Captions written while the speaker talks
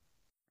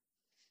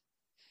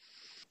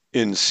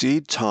In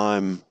seed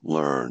time,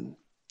 learn.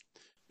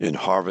 In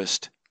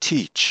harvest,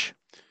 teach.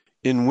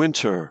 In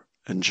winter,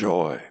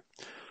 enjoy.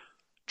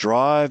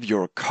 Drive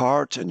your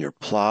cart and your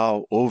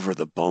plow over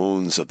the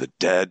bones of the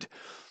dead.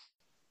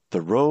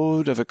 The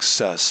road of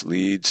excess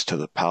leads to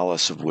the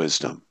palace of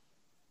wisdom.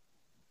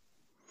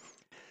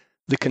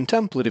 The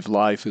contemplative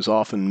life is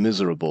often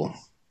miserable.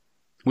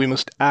 We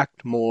must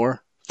act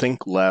more,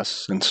 think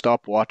less, and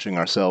stop watching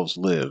ourselves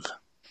live.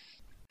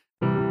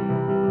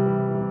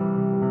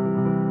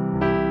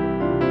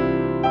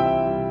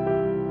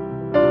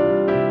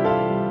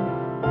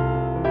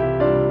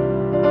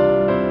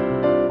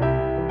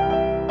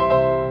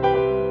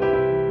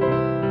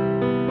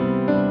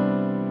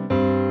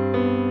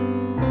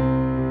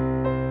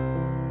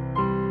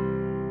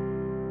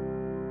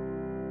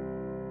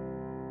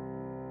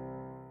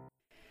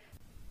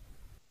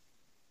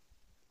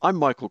 I'm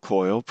Michael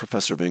Coyle,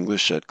 professor of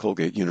English at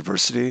Colgate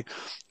University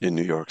in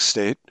New York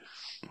State.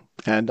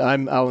 And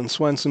I'm Alan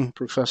Swenson,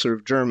 professor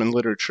of German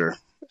literature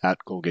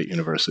at Colgate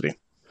University.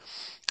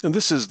 And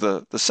this is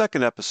the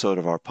second episode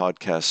of our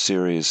podcast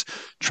series,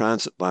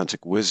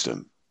 Transatlantic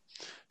Wisdom.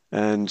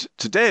 And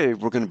today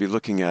we're going to be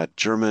looking at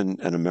German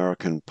and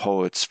American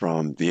poets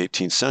from the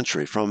 18th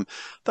century, from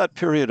that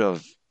period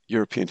of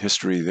European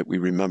history that we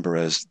remember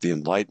as the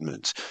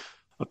Enlightenment,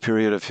 a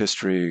period of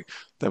history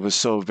that was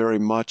so very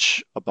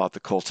much about the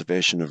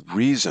cultivation of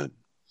reason.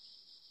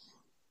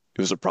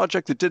 It was a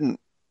project that didn't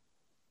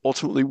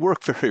ultimately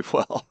work very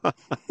well.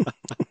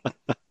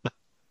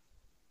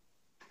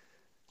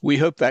 We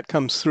hope that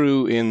comes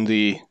through in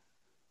the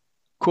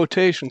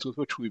quotations with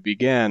which we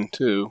began,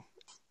 too.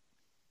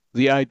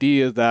 The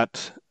idea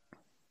that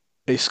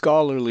a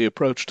scholarly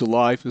approach to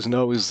life isn't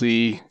always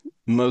the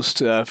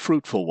most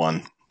fruitful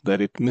one,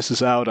 that it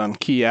misses out on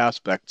key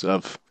aspects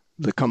of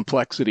the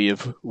complexity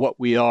of what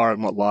we are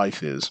and what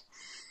life is.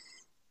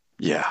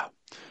 Yeah.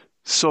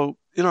 So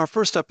in our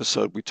first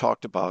episode, we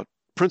talked about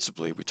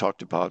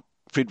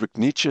Friedrich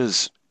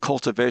Nietzsche's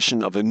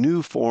cultivation of a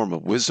new form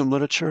of wisdom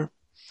literature.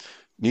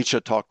 Nietzsche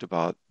talked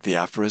about the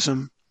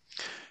aphorism.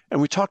 And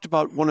we talked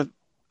about one of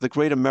the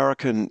great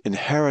American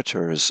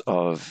inheritors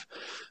of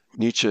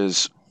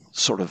Nietzsche's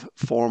sort of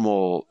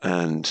formal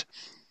and,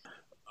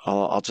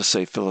 I'll just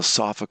say,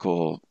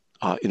 philosophical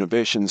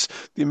innovations,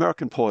 the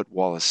American poet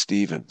Wallace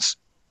Stevens.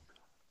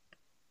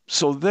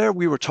 So there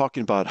we were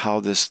talking about how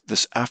this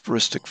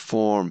aphoristic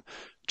form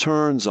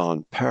turns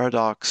on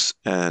paradox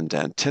and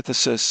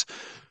antithesis.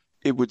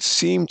 It would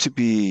seem to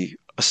be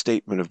a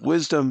statement of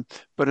wisdom,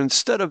 but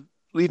instead of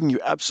leaving you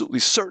absolutely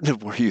certain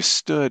of where you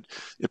stood,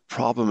 it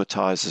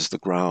problematizes the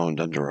ground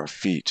under our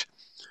feet.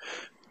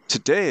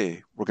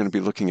 Today, we're going to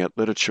be looking at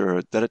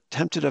literature that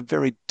attempted a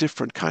very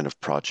different kind of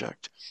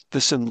project,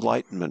 this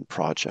Enlightenment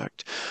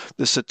project,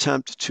 this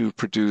attempt to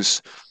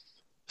produce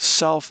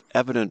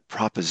self-evident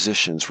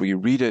propositions where you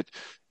read it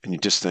and you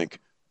just think,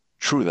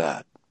 true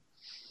that.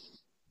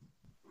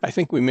 I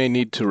think we may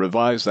need to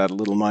revise that a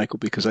little, Michael,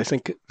 because I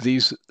think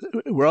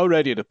we're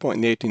already at a point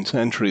in the 18th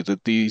century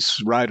that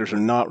these writers are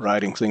not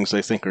writing things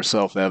they think are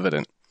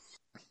self-evident.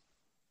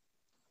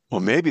 Well,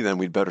 maybe then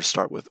we'd better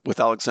start with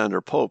Alexander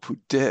Pope, who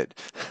did.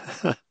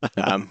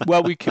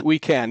 Well, we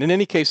can. In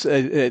any case,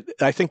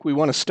 I think we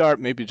want to start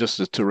maybe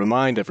just to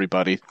remind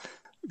everybody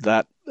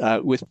that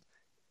with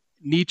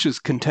Nietzsche's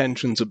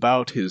contentions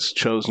about his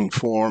chosen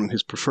form,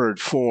 his preferred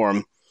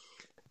form,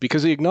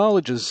 because he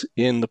acknowledges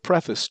in the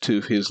preface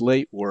to his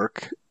late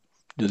work,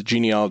 The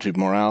Genealogy of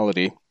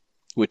Morality,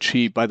 which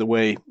he, by the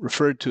way,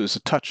 referred to as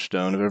a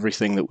touchstone of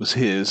everything that was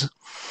his,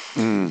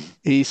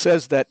 he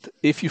says that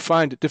if you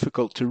find it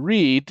difficult to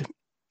read,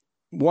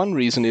 one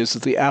reason is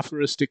that the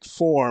aphoristic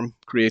form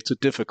creates a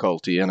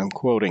difficulty, and I'm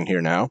quoting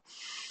here now.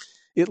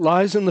 It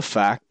lies in the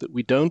fact that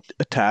we don't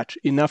attach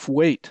enough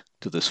weight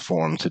to this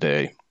form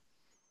today.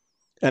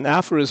 An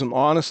aphorism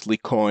honestly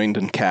coined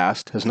and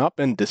cast has not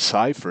been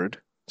deciphered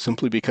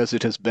simply because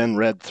it has been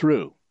read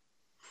through.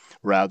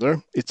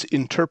 Rather, its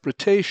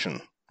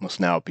interpretation must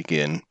now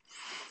begin,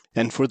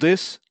 and for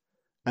this,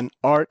 an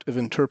art of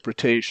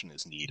interpretation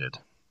is needed.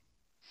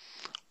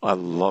 I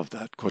love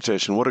that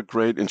quotation. What a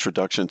great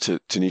introduction to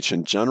Nietzsche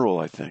in general,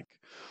 I think.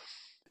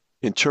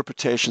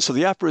 Interpretation. So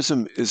the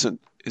aphorism is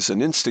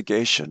an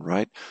instigation,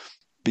 right?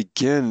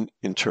 Begin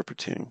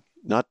interpreting,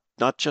 not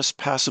just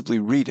passively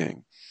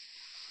reading.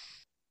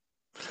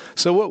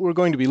 So what we're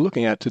going to be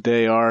looking at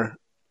today are,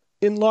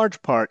 in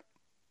large part,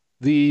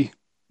 the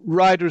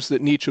writers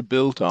that Nietzsche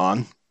built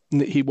on.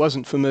 He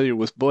wasn't familiar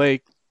with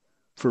Blake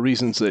for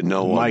reasons that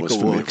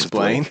Michael will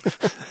explain.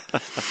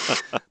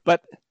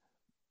 But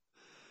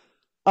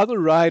other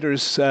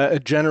writers a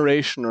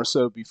generation or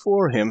so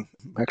before him,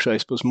 actually I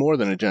suppose more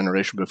than a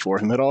generation before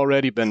him, had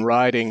already been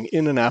writing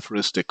in an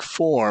aphoristic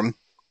form.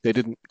 They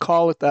didn't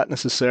call it that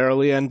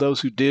necessarily, and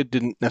those who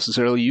didn't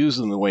necessarily use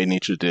them the way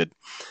Nietzsche did.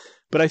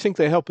 But I think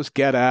they help us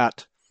get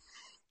at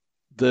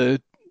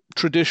the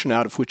tradition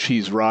out of which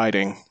he's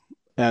writing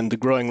and the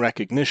growing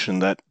recognition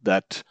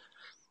that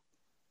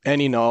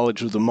any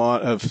knowledge of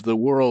the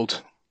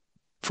world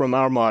from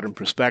our modern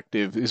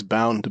perspective is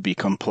bound to be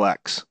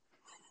complex.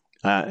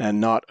 and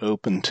not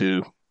open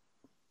to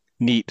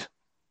neat,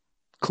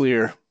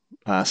 clear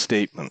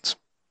statements.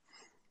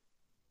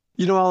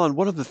 You know, Alan,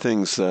 one of the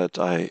things that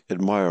I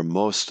admire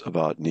most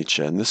about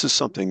Nietzsche, and this is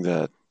something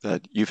that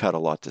you've had a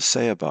lot to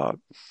say about,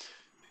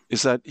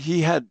 is that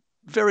he had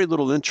very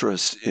little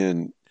interest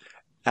in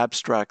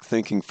abstract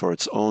thinking for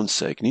its own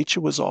sake. Nietzsche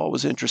was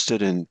always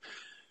interested in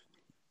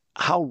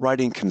how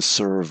writing can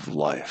serve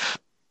life,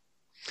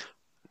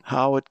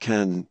 how it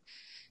can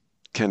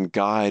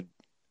guide,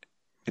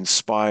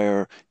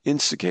 inspire,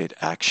 instigate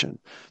action.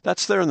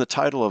 That's there in the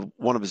title of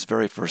one of his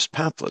very first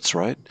pamphlets,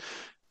 right?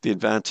 The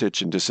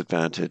advantage and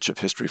disadvantage of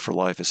history for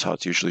life is how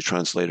it's usually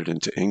translated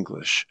into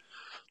English.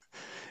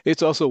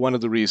 It's also one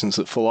of the reasons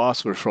that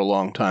philosophers for a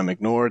long time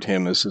ignored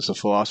him, as a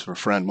philosopher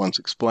friend once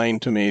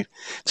explained to me.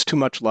 It's too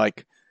much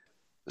like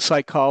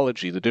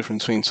psychology. The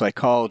difference between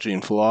psychology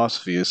and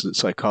philosophy is that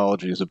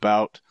psychology is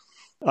about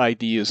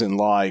ideas in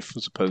life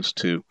as opposed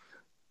to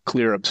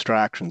clear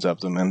abstractions of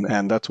them.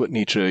 And that's what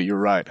Nietzsche, you're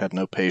right, had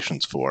no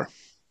patience for.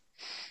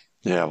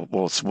 Yeah,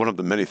 well, it's one of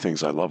the many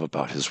things I love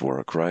about his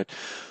work, right?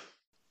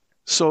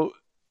 So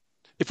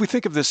if we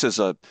think of this as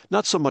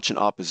not so much an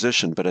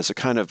opposition, but as a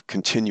kind of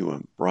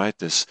continuum, right?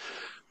 This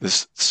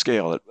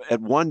scale.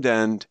 At one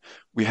end,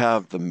 we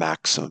have the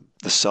maxim,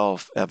 the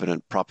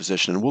self-evident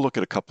proposition, and we'll look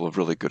at a couple of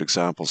really good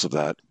examples of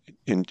that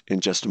in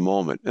just a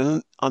moment. And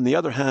then on the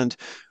other hand,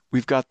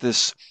 we've got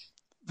this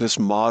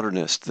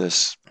modernist,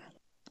 this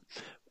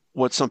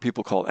what some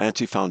people call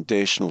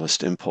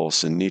anti-foundationalist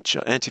impulse in Nietzsche.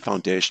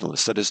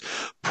 Anti-foundationalist, that is,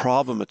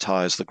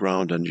 problematize the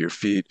ground under your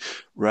feet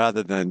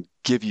rather than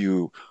give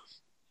you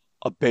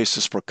a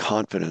basis for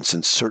confidence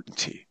and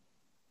certainty.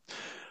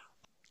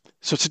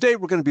 So today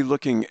we're going to be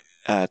looking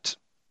at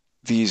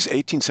these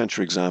 18th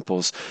century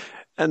examples.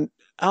 And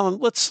Alan,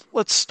 let's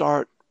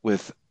start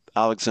with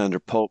Alexander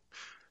Pope,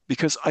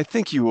 because I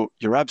think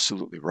you're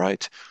absolutely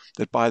right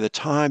that by the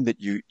time that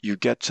you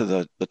get to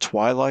the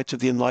twilight of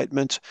the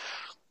Enlightenment,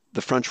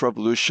 the French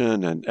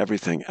Revolution and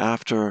everything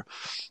after,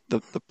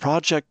 the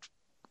project,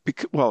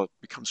 it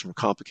becomes more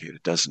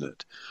complicated, doesn't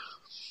it?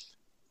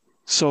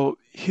 So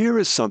here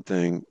is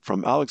something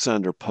from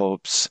Alexander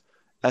Pope's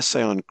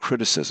essay on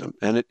criticism,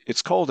 and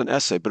it's called an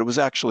essay, but it was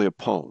actually a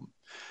poem.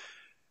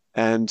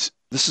 And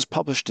this is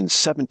published in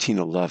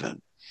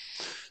 1711.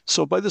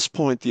 So by this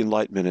point, the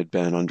Enlightenment had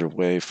been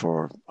underway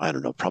for, I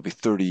don't know, probably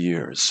 30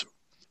 years.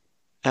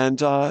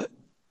 And let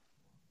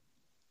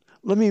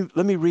me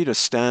read a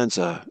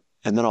stanza,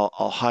 and then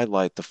I'll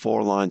highlight the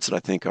 4 lines that I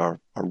think are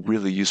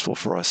really useful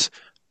for us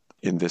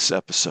in this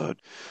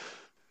episode.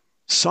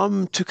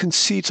 Some to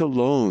conceit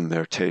alone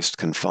their taste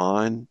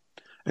confine,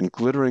 and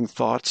glittering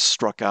thoughts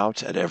struck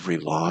out at every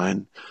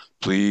line,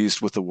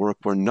 pleased with the work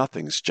where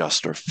nothing's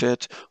just or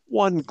fit,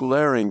 one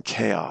glaring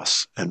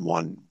chaos and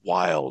one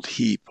wild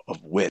heap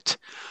of wit.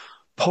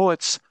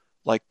 Poets,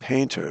 like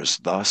painters,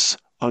 thus,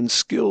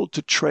 unskilled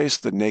to trace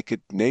the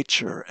naked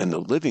nature and the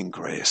living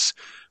grace,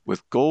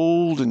 with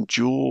gold and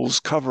jewels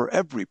cover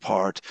every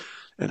part,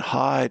 and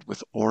hide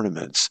with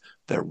ornaments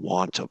their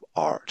want of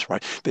art,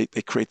 right? They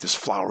create this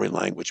flowery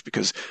language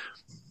because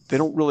they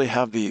don't really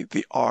have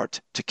the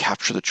art to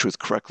capture the truth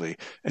correctly.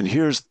 And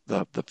here's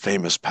the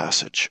famous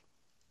passage.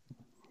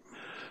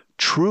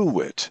 True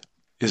wit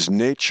is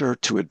nature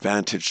to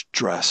advantage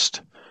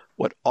dressed,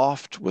 what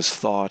oft was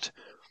thought,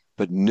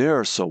 but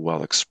ne'er so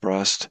well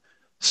expressed,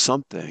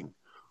 something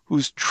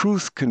whose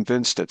truth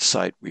convinced at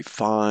sight we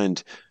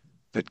find,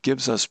 that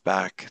gives us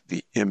back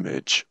the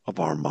image of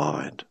our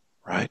mind,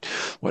 right?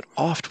 What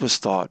oft was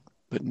thought,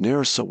 but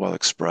ne'er so well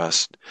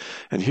expressed.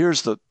 And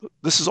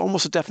this is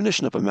almost a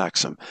definition of a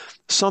maxim,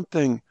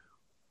 something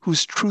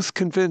whose truth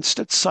convinced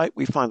at sight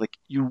we find. Like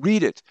you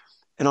read it,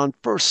 and on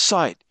first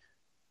sight,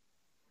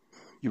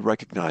 you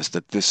recognize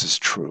that this is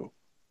true.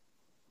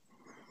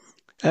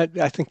 I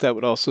think that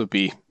would also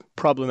be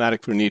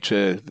problematic for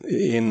Nietzsche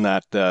in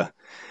that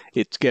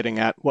it's getting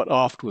at what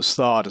oft was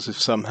thought, as if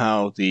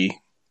somehow the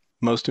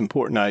most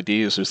important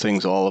ideas are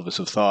things all of us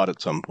have thought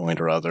at some point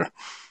or other,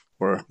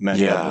 or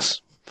many of us.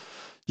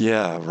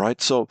 Yeah,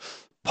 right. So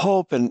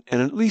Pope, and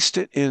at least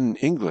in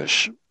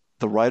English,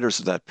 the writers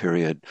of that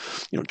period,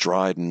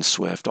 Dryden,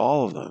 Swift,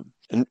 all of them.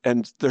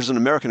 And there's an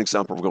American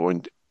example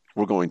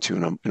we're going to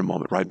in a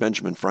moment, right?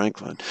 Benjamin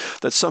Franklin,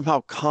 that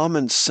somehow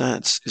common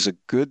sense is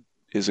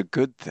a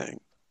good thing,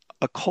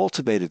 a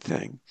cultivated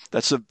thing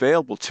that's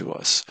available to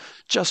us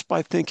just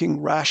by thinking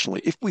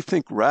rationally. If we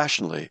think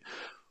rationally,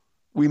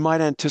 we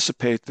might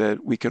anticipate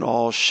that we can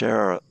all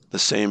share the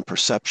same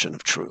perception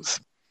of truth.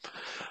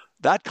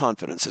 That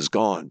confidence is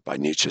gone by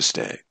Nietzsche's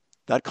day.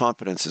 That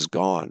confidence is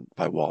gone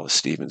by Wallace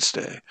Stevens'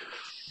 day.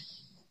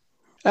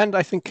 And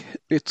I think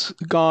it's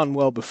gone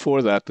well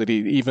before that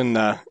even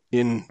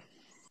in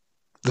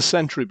the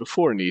century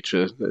before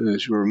Nietzsche,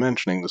 as you were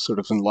mentioning, the sort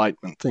of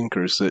Enlightenment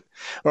thinkers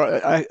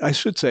I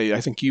should say,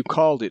 I think you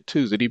called it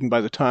too, that even by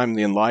the time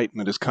the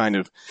Enlightenment is kind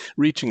of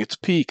reaching its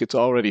peak, it's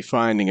already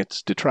finding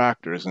its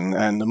detractors.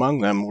 And among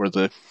them were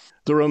the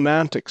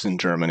Romantics in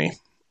Germany,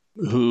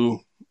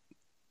 who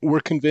were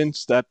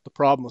convinced that the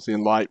problem with the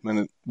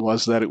Enlightenment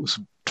was that it was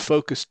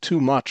focused too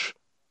much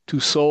too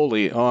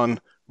solely on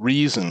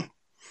reason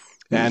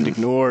and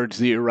ignored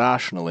the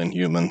irrational in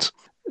humans.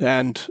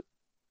 And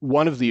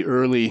one of the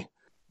early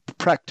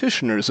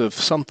practitioners of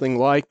something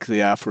like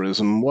the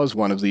aphorism was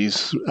one of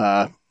these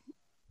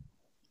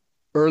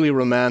early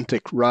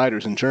Romantic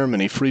writers in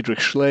Germany, Friedrich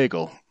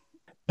Schlegel.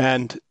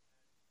 And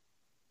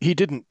he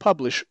didn't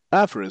publish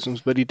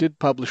aphorisms, but he did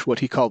publish what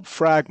he called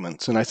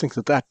fragments. And I think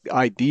that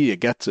idea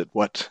gets at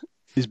what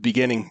is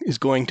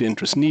going to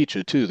interest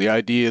Nietzsche, too. The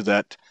idea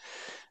that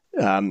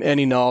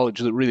any knowledge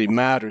that really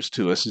matters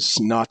to us is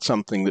not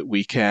something that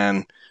we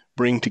can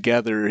bring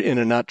together in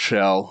a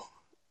nutshell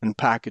and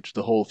package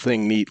the whole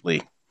thing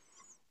neatly,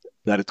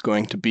 that it's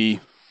going to be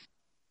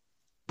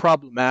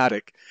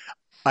problematic.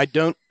 I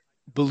don't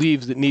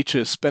believe that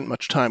Nietzsche spent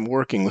much time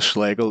working with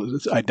Schlegel.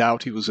 I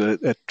doubt he was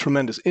a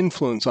tremendous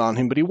influence on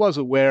him, but he was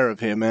aware of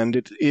him.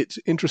 And it's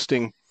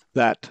interesting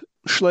that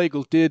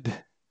Schlegel did,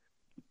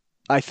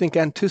 I think,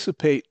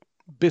 anticipate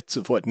bits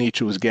of what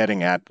Nietzsche was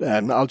getting at.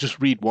 And I'll just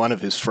read one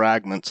of his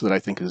fragments that I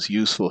think is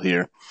useful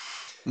here.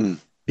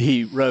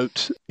 He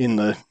wrote in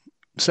the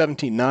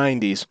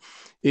 1790s,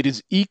 "It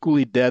is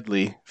equally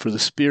deadly for the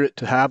spirit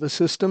to have a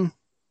system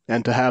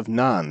and to have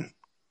none.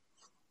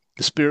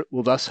 The spirit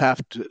will thus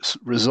have to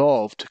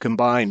resolve to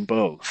combine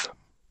both."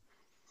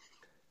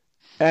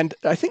 And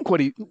I think what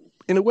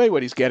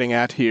he's getting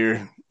at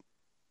here,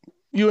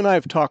 you and I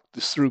have talked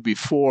this through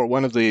before.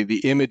 One of the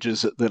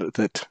images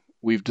that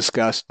we've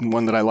discussed, and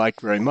one that I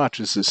like very much,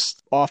 is this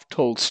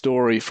oft-told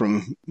story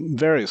from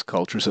various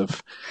cultures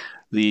of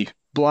the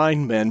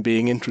blind men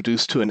being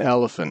introduced to an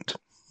elephant.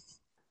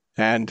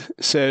 And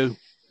so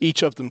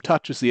each of them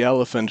touches the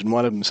elephant, and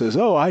one of them says,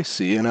 "Oh, I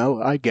see, and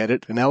I get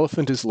it. An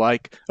elephant is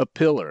like a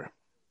pillar,"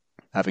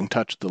 having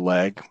touched the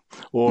leg.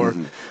 Or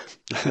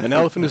an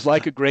elephant is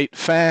like a great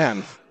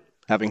fan,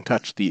 having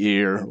touched the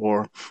ear.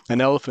 Or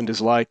an elephant is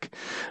like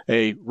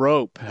a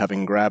rope,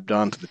 having grabbed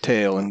onto the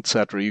tail,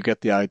 etc. You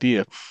get the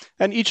idea.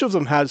 And each of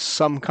them has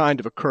some kind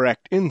of a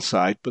correct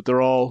insight, but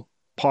they're all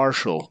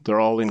partial. They're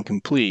all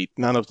incomplete.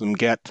 None of them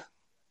get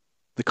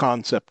the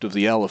concept of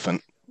the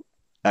elephant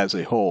as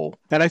a whole.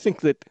 And I think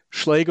that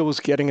Schlegel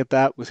was getting at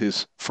that with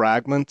his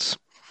fragments.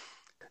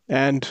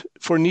 And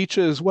for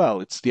Nietzsche as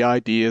well, it's the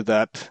idea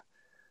that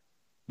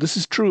this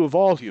is true of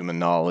all human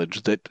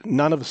knowledge, that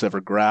none of us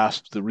ever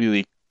grasp the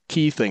really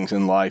key things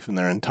in life in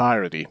their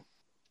entirety.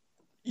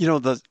 You know,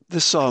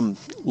 this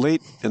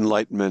late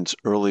Enlightenment,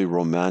 early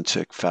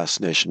Romantic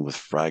fascination with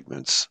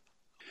fragments,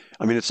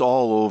 I mean, it's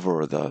all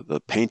over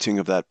the painting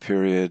of that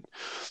period.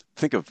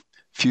 Think of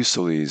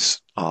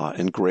Fuseli's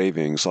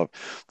engravings of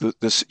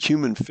this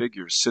human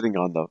figure sitting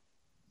on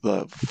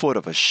the foot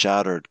of a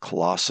shattered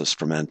colossus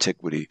from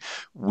antiquity,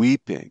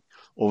 weeping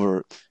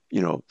over,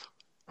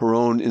 her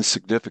own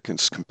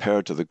insignificance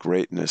compared to the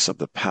greatness of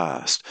the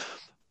past.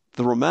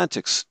 The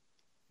Romantics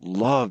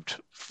loved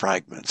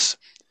fragments.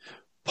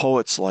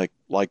 Poets like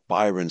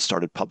Byron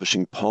started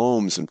publishing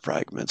poems in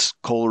fragments.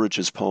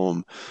 Coleridge's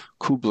poem,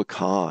 Kubla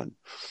Khan,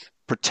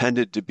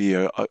 pretended to be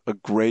a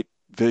great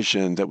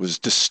vision that was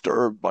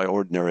disturbed by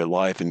ordinary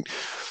life, and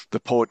the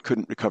poet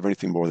couldn't recover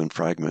anything more than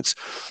fragments.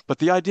 But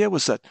the idea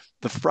was that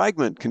the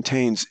fragment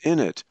contains in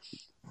it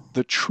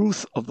the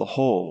truth of the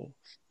whole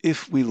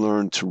if we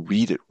learn to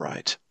read it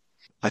right.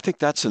 I think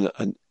that's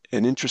an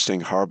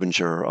interesting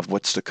harbinger of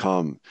what's to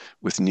come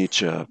with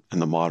Nietzsche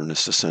and the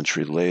modernists a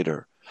century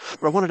later.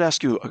 But I wanted to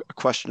ask you a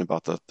question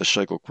about the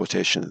Schlegel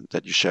quotation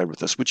that you shared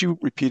with us. Would you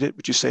repeat it?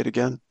 Would you say it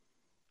again?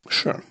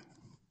 Sure.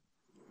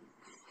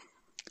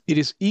 "It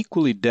is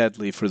equally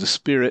deadly for the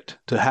spirit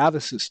to have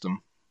a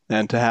system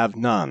and to have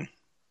none.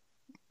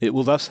 It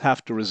will thus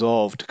have to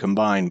resolve to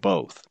combine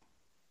both."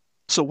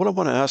 So what I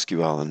want to ask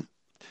you, Alan,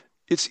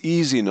 it's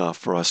easy enough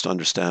for us to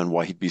understand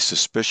why he'd be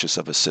suspicious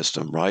of a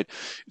system, right?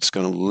 It's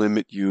going to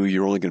limit you.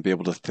 You're only going to be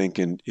able to think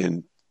in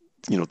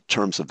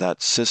terms of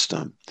that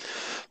system.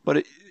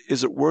 But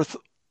is it worth,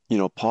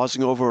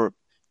 pausing over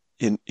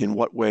in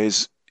what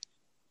ways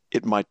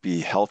it might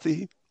be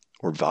healthy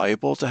or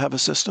valuable to have a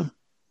system?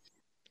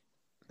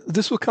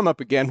 This will come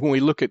up again when we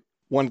look at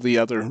one of the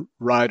other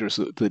writers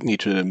that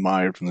Nietzsche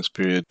admired from this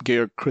period,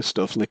 Georg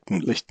Christoph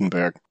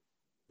Lichtenberg.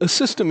 A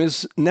system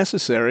is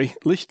necessary.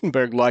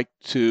 Lichtenberg liked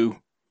to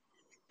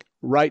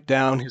write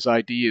down his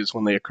ideas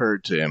when they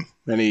occurred to him,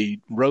 and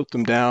he wrote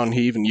them down.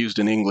 He even used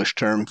an English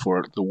term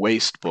for the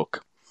waste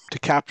book to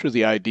capture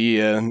the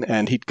idea,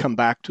 and he'd come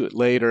back to it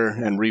later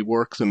and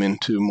rework them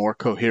into more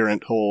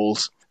coherent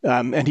wholes.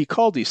 And he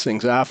called these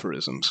things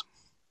aphorisms.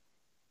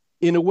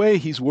 In a way,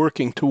 he's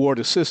working toward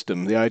a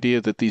system, the idea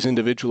that these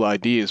individual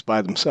ideas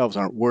by themselves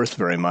aren't worth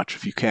very much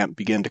if you can't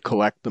begin to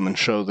collect them and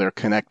show their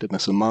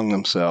connectedness among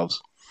themselves.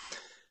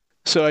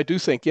 So I do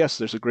think, yes,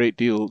 there's a great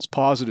deal that's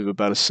positive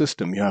about a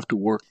system. You have to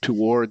work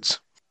towards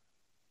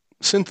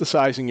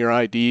synthesizing your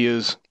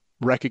ideas,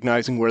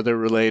 recognizing where they're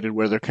related,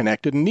 where they're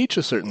connected. And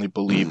Nietzsche certainly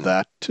believed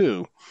that,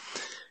 too.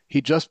 He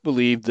just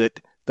believed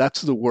that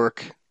that's the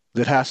work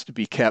that has to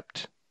be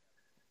kept,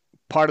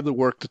 part of the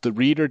work that the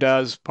reader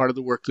does, part of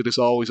the work that is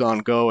always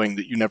ongoing,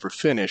 that you never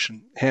finish.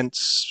 And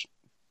hence,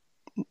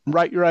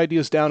 write your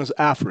ideas down as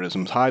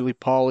aphorisms, highly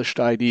polished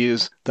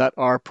ideas that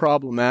are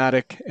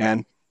problematic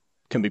and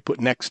can be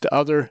put next to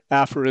other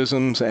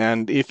aphorisms.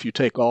 And if you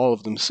take all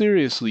of them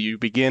seriously, you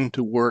begin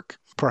to work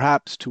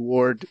perhaps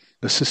toward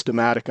a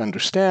systematic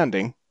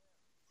understanding.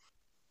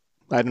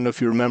 I don't know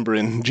if you remember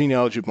in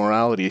Genealogy of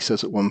Morality, he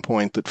says at one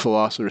point that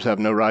philosophers have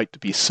no right to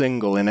be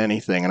single in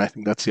anything. And I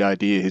think that's the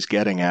idea he's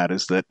getting at,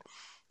 is that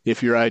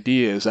if your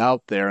idea is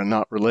out there and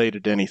not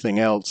related to anything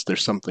else,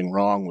 there's something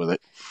wrong with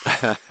it.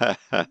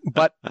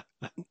 But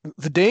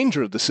the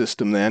danger of the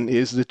system then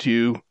is that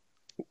you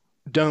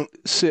don't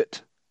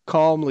sit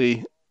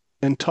calmly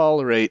and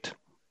tolerate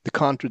the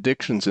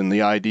contradictions in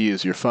the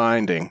ideas you're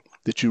finding,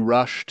 that you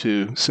rush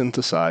to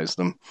synthesize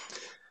them.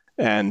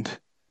 And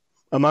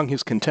among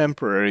his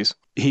contemporaries,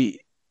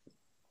 he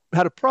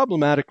had a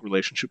problematic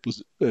relationship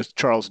with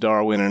Charles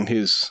Darwin and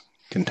his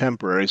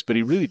contemporaries, but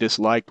he really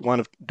disliked one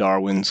of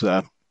Darwin's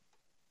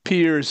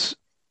peers,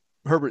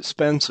 Herbert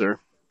Spencer,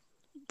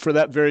 for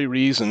that very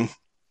reason,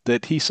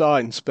 that he saw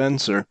in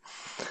Spencer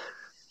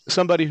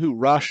somebody who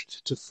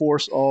rushed to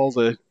force all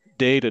the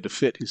data to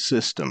fit his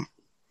system,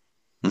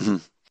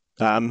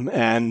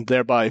 and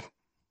thereby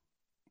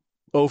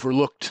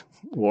overlooked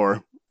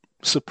or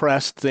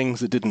suppressed things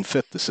that didn't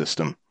fit the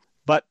system.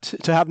 But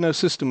to have no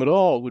system at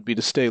all would be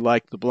to stay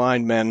like the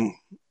blind men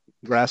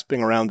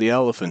grasping around the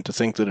elephant, to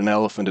think that an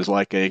elephant is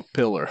like a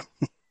pillar.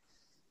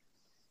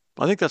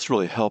 I think that's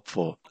really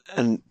helpful.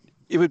 And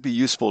it would be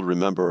useful to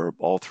remember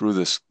all through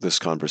this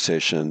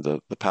conversation the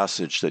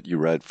passage that you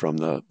read from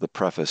the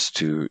preface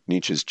to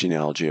Nietzsche's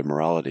Genealogy of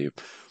Morality.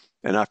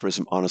 An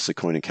aphorism honestly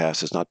coined and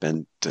cast has not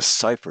been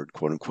deciphered,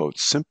 quote unquote,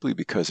 simply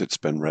because it's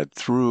been read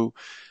through.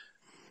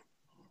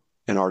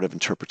 An art of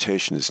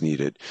interpretation is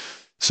needed.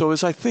 So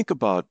as I think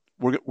about,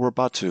 we're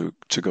about to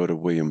go to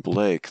William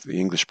Blake, the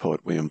English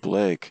poet William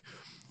Blake,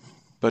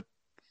 but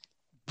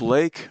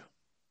Blake,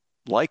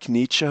 like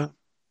Nietzsche,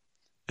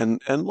 and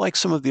like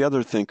some of the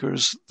other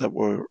thinkers that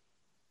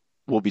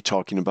we'll be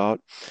talking about,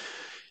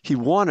 he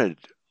wanted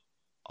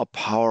a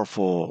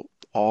powerful,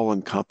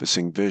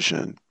 all-encompassing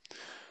vision,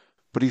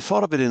 but he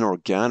thought of it in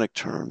organic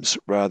terms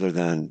rather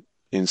than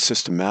in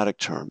systematic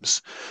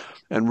terms.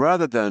 And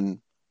rather than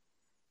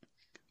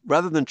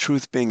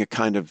truth being a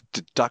kind of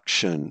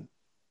deduction,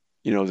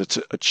 that's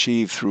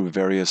achieved through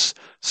various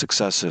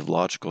successive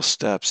logical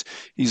steps,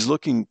 he's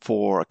looking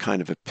for a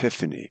kind of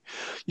epiphany,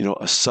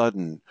 a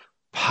sudden,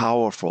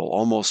 powerful,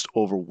 almost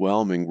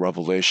overwhelming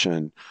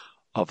revelation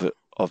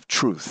of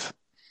truth.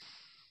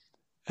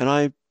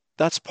 And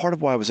that's part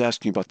of why I was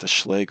asking about the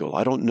Schlegel.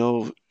 I don't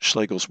know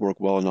Schlegel's work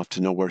well enough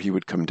to know where he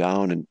would come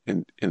down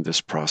in this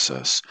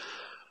process.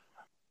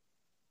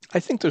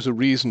 I think there's a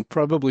reason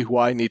probably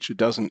why Nietzsche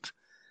doesn't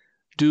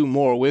do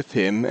more with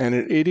him, and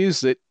it is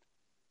that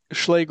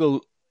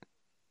Schlegel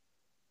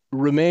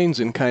remains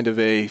in kind of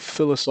a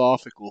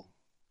philosophical,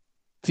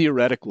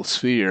 theoretical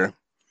sphere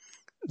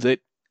that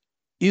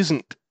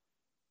isn't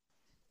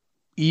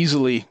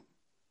easily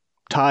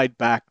tied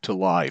back to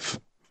life.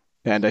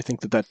 And I think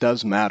that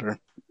does matter,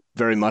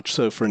 very much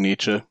so for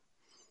Nietzsche.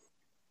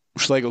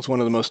 Schlegel's one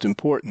of the most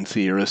important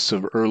theorists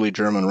of early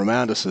German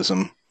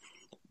Romanticism,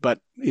 but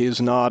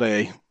is not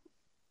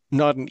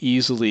an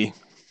easily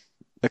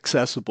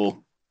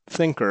accessible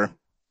thinker.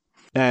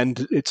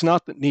 And it's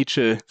not that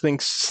Nietzsche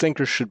thinks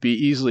thinkers should be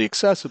easily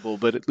accessible,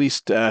 but at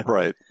least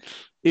right.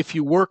 If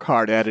you work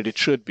hard at it, it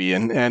should be.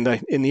 And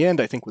in the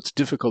end, I think what's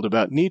difficult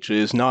about Nietzsche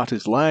is not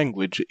his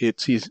language,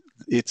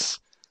 it's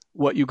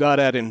what you got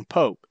at in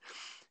Pope.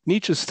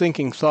 Nietzsche's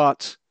thinking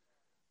thoughts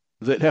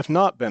that have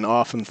not been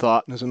often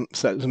thought, and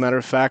as a matter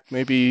of fact,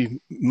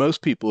 maybe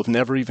most people have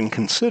never even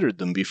considered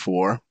them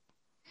before.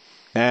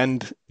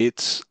 And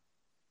it's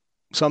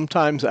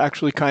sometimes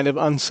actually kind of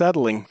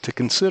unsettling to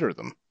consider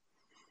them.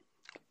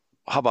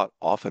 How about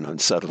often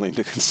unsettling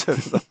to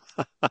consider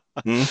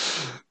them?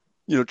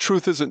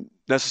 Truth isn't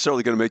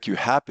necessarily going to make you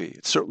happy.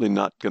 It's certainly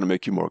not going to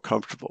make you more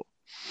comfortable.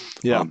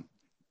 Yeah.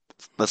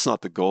 That's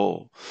not the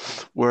goal.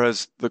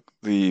 Whereas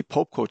the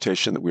Pope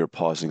quotation that we are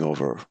pausing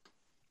over,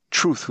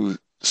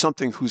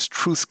 something whose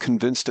truth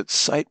convinced at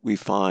sight we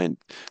find,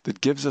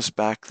 that gives us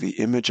back the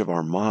image of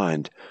our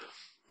mind,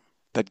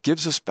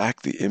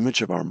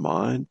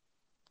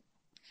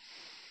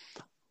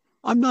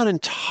 I'm not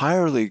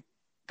entirely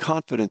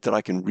confident that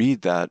I can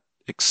read that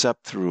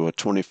except through a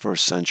 21st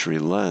century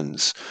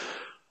lens.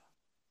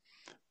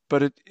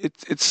 But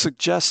it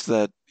suggests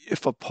that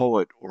if a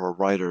poet or a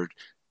writer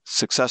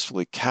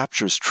successfully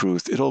captures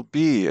truth, it'll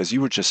be, as you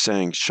were just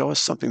saying, show us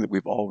something that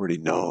we've already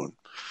known.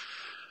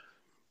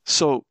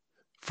 So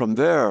from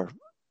there,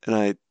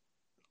 and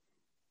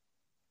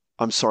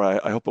I'm sorry,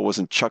 I hope I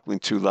wasn't chuckling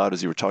too loud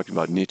as you were talking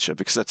about Nietzsche,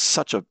 because that's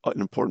such an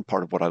important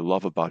part of what I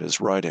love about his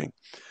writing.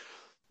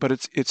 But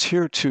it's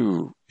here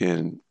too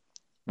in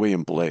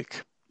William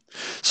Blake.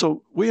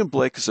 So William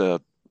Blake is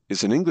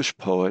an English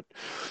poet.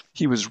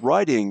 He was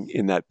writing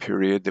in that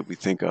period that we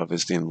think of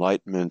as the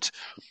Enlightenment.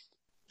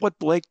 what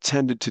Blake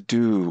tended to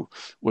do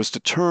was to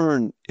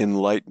turn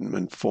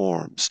Enlightenment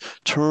forms,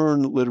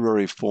 turn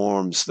literary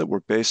forms that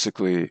were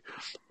basically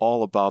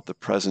all about the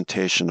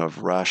presentation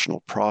of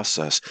rational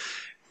process,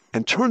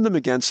 and turn them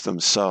against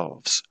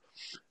themselves.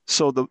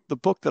 So the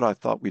book that I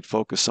thought we'd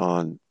focus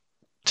on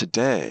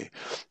today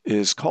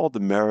is called The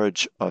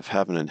Marriage of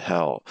Heaven and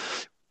Hell.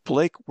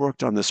 Blake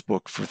worked on this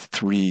book for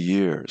 3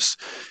 years.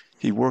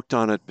 He worked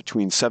on it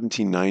between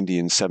 1790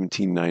 and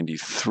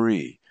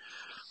 1793.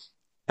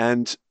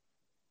 And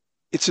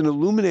it's an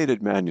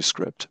illuminated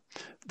manuscript.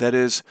 That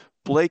is,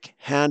 Blake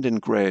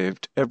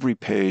hand-engraved every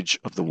page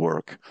of the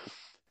work.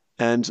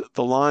 And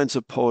the lines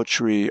of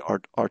poetry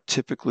are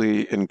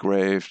typically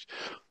engraved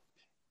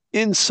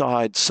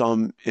inside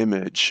some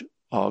image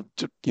of,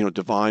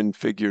 divine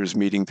figures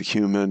meeting the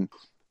human,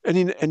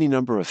 any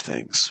number of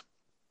things.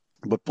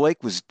 But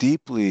Blake was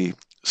deeply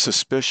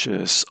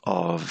suspicious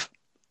of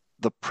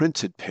the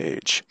printed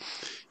page.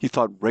 He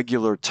thought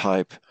regular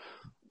type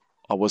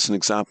was an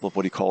example of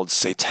what he called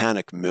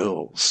satanic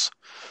mills,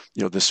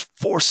 this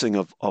forcing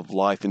of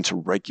life into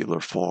regular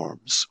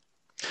forms.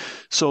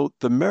 So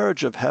the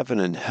marriage of heaven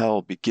and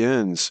hell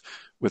begins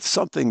with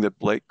something that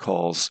Blake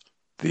calls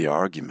the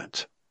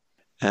argument.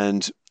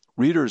 And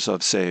readers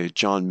of, say,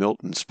 John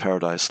Milton's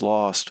Paradise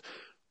Lost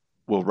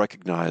will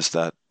recognize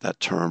that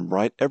term,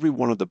 right? Every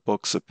one of the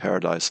books of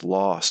Paradise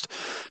Lost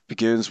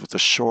begins with a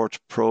short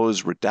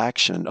prose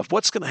redaction of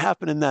what's going to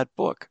happen in that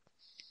book.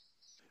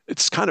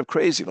 It's kind of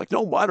crazy, like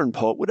no modern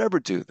poet would ever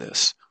do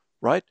this,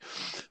 right?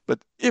 But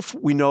if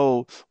we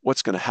know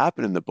what's going to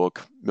happen in the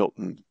book,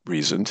 Milton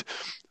reasoned,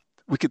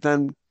 we could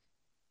then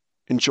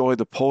enjoy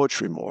the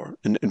poetry more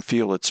and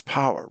feel its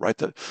power, right?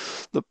 The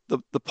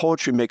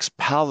poetry makes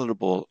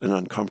palatable an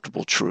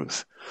uncomfortable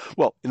truth.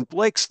 Well, in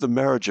Blake's The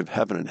Marriage of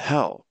Heaven and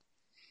Hell,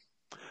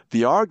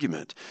 the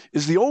argument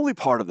is the only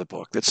part of the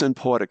book that's in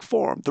poetic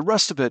form. The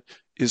rest of it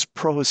is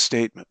prose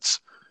statements.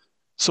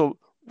 So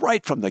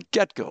right from the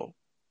get-go,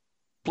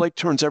 Blake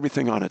turns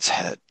everything on its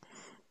head.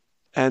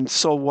 And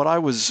so what I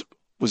was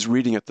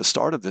reading at the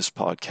start of this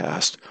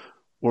podcast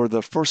were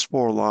the first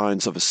 4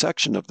 lines of a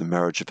section of The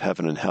Marriage of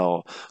Heaven and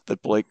Hell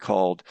that Blake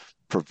called,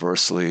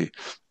 perversely,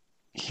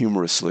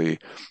 humorously,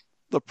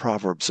 the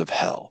Proverbs of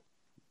Hell.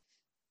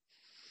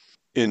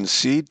 In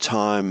seed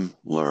time,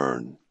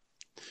 learn.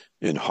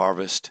 In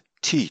harvest,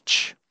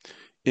 teach.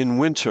 In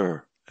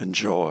winter,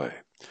 enjoy.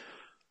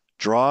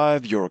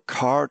 Drive your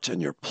cart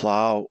and your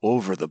plow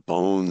over the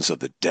bones of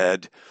the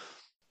dead.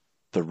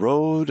 The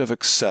road of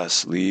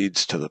excess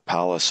leads to the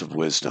palace of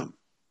wisdom.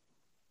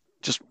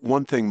 Just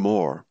one thing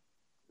more.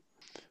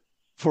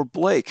 For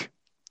Blake,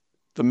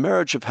 the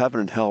marriage of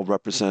heaven and hell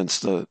represents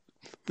the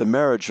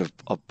marriage of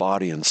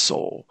body and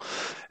soul.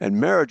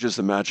 And marriage is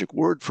the magic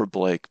word for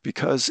Blake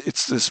because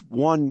it's this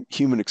one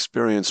human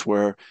experience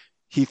where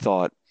he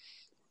thought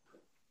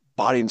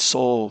body and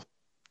soul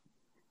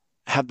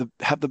have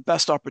the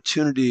best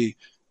opportunity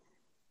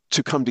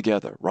to come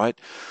together, right?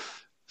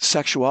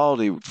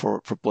 Sexuality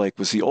for Blake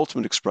was the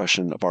ultimate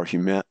expression of our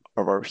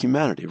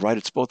humanity, right?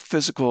 It's both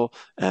physical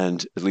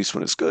and, at least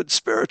when it's good,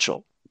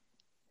 spiritual.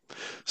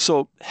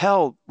 So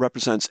hell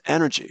represents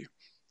energy,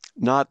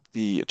 not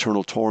the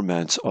eternal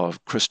torment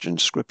of Christian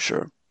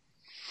scripture.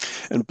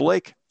 And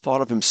Blake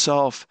thought of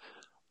himself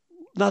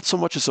not so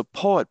much as a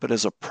poet, but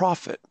as a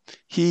prophet.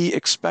 He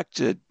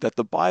expected that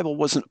the Bible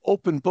was an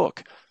open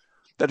book,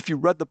 that if you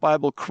read the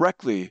Bible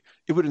correctly,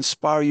 it would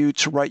inspire you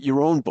to write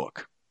your own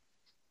book,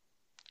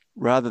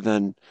 rather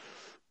than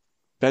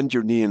bend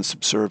your knee in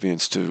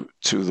subservience to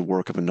the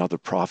work of another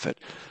prophet.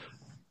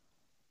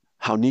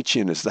 How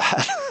Nietzschean is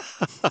that?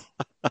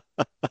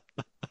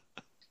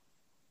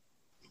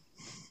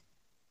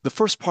 The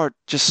first part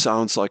just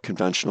sounds like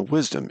conventional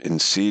wisdom. In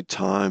seed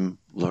time,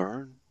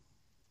 learn.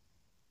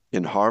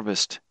 In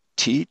harvest,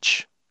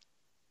 teach.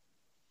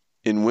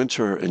 In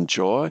winter,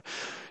 enjoy.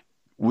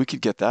 We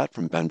could get that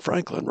from Ben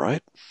Franklin,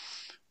 right?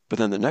 But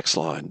then the next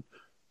line,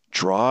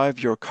 drive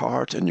your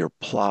cart and your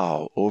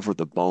plow over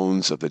the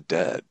bones of the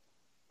dead.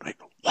 Like,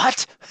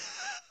 what?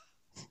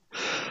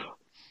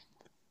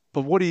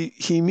 But what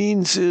he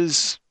means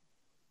is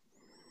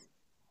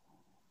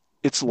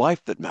it's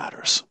life that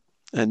matters,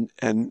 and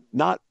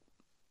not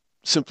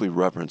simply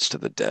reverence to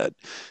the dead.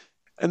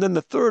 And then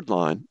the third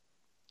line,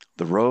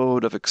 the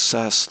road of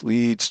excess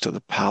leads to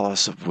the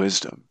palace of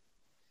wisdom.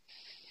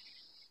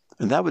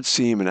 And that would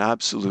seem an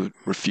absolute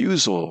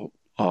refusal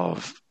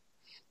of,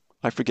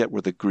 I forget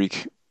where the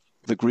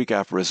Greek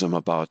aphorism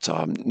about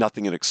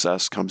nothing in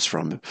excess comes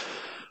from.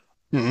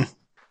 Mm-hmm.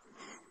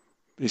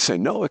 They say,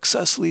 no,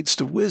 excess leads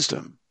to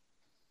wisdom.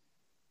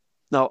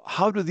 Now,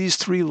 how do these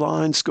 3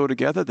 lines go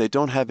together? They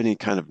don't have any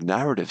kind of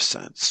narrative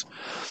sense.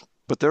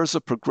 But there's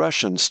a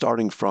progression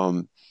starting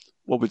from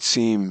what would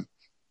seem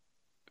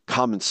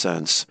common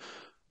sense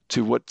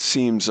to what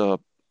seems a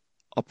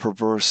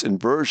perverse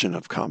inversion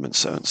of common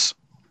sense.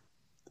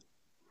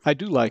 I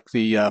do like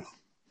the,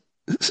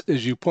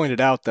 as you pointed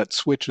out, that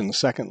switch in the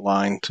second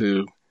line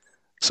to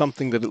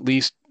something that at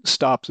least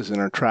stops us in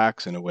our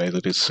tracks in a way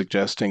that is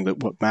suggesting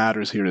that what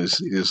matters here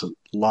is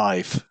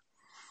life.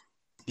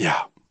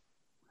 Yeah.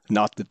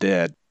 not the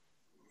dead.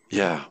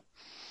 Yeah.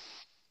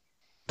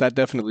 That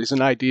definitely is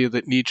an idea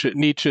that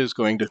Nietzsche is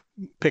going to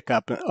pick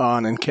up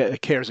on and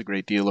cares a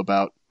great deal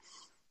about.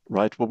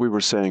 Right. What we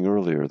were saying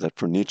earlier, that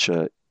for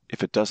Nietzsche,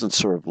 if it doesn't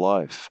serve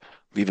life,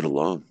 leave it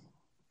alone.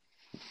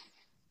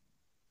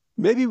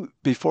 Maybe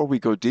before we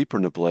go deeper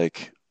into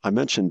Blake, I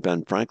mentioned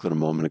Ben Franklin a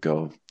moment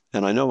ago,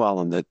 and I know,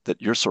 Alan, that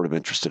you're sort of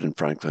interested in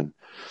Franklin.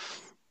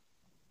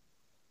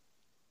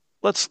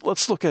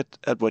 Let's look at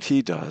what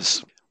he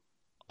does.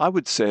 I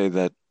would say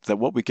that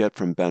what we get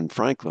from Ben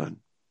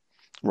Franklin,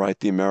 right,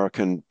 the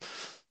American,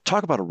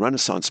 talk about a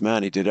Renaissance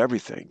man. He did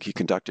everything. He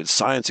conducted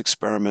science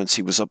experiments.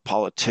 He was a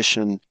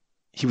politician.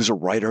 He was a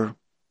writer.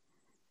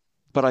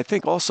 But I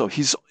think also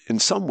he's, in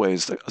some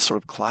ways, a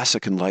sort of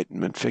classic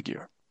Enlightenment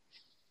figure.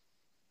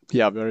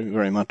 Yeah, very,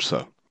 very much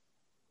so.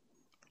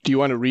 Do you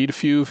want to read a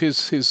few of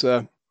his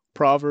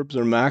proverbs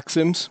or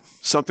maxims?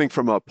 Something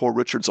from Poor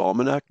Richard's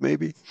Almanac,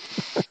 maybe?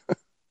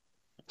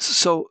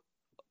 So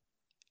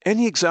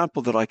any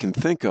example that I can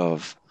think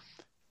of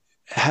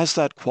has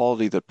that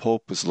quality that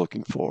Pope was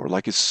looking for.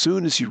 Like, as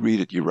soon as you read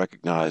it, you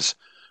recognize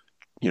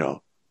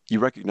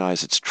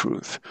its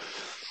truth.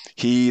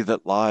 He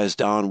that lies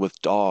down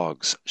with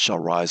dogs shall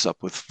rise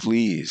up with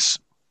fleas,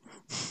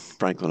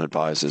 Franklin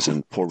advises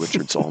in Poor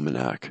Richard's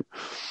Almanac.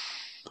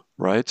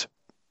 Right?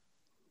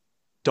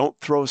 Don't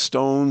throw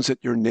stones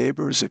at your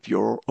neighbors if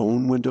your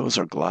own windows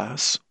are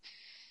glass.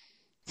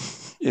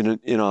 In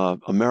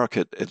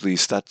America, at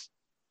least, that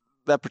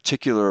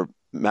particular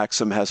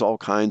maxim has all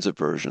kinds of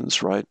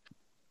versions, right?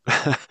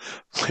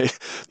 The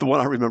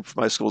one I remember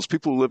from my school is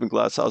people who live in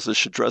glass houses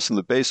should dress in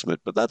the basement,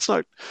 but that's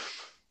not.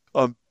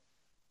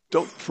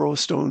 Don't throw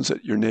stones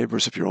at your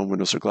neighbors if your own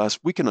windows are glass.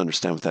 We can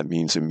understand what that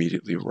means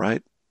immediately,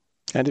 right?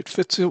 And it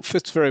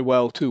fits very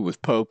well, too,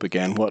 with Pope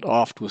again, what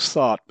oft was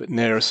thought, but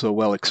ne'er so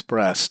well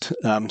expressed.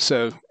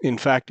 So, in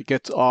fact, it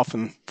gets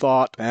often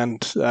thought,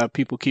 and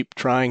people keep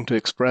trying to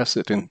express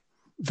it in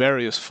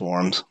various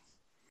forms.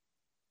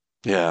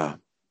 Yeah.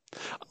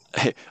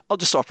 Hey, I'll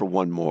just offer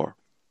one more.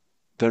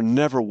 There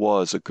never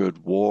was a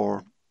good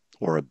war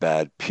or a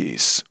bad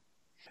peace.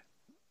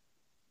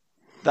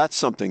 That's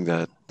something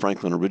that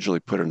Franklin originally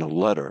put in a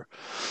letter.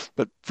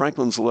 But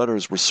Franklin's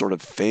letters were sort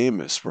of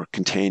famous for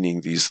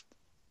containing these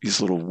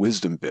little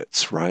wisdom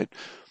bits, right?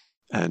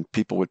 And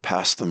people would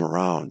pass them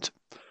around.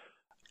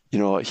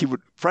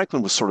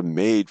 Franklin was sort of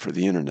made for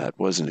the internet,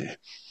 wasn't he?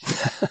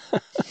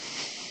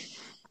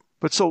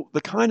 But so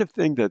the kind of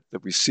thing that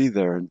we see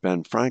there in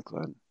Ben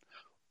Franklin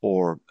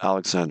or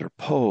Alexander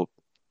Pope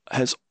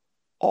has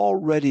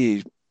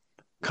already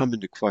come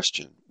into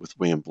question with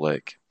William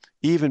Blake,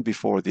 even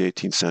before the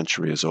 18th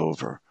century is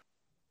over.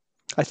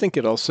 I think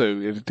it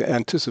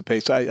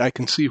anticipates, I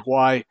can see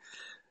why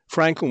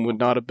Franklin would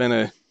not have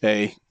been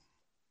a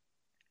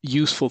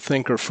useful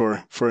thinker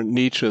for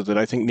Nietzsche, that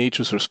I think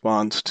Nietzsche's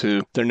response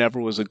to there never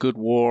was a good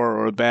war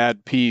or a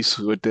bad peace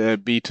would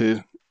be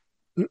to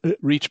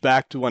reach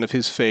back to one of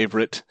his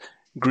favorite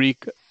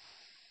Greek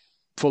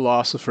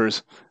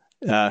philosophers,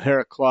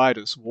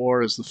 Heraclitus.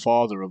 War is the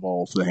father of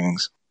all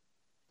things.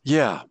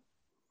 Yeah,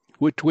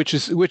 which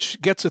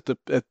gets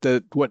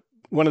at what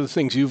one of the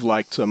things you've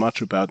liked so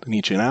much about the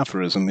Nietzschean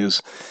aphorism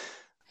is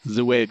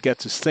the way it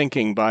gets us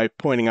thinking by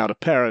pointing out a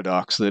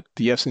paradox that,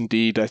 yes,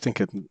 indeed, I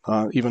think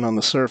even on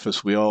the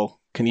surface, we all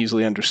can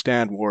easily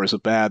understand war is a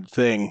bad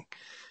thing.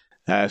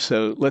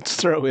 So let's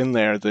throw in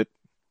there that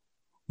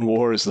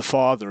war is the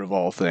father of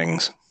all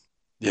things.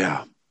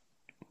 Yeah.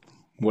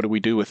 What do we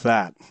do with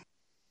that?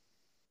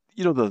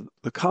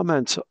 The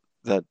comment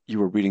that you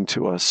were reading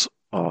to us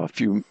a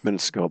few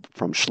minutes ago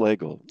from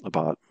Schlegel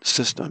about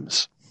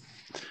systems,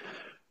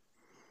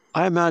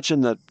 I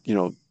imagine that,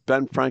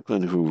 Ben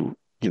Franklin, who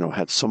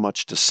had so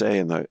much to say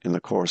in the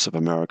course of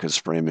America's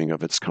framing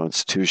of its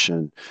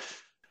Constitution,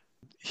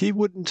 he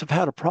wouldn't have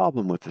had a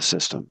problem with the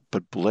system,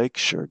 but Blake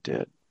sure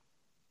did.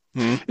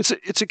 Mm-hmm.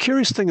 It's a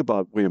curious thing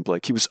about William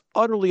Blake. He was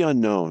utterly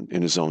unknown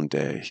in his own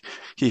day.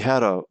 He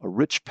had a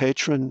rich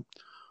patron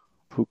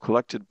who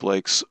collected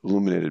Blake's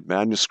illuminated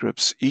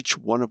manuscripts, each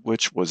one of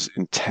which was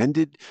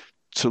intended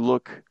to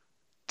look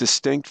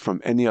distinct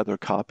from any other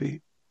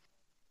copy.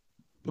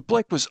 But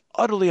Blake was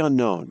utterly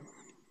unknown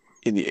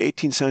in the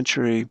 18th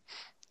century,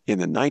 in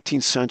the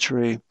 19th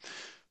century.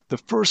 The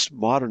first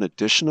modern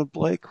edition of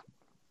Blake,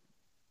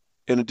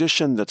 an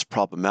edition that's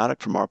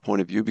problematic from our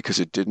point of view because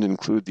it didn't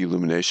include the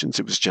illuminations,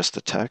 it was just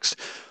the text,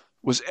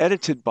 was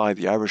edited by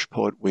the Irish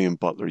poet William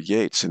Butler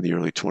Yeats in the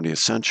early 20th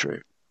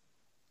century.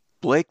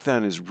 Blake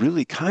then is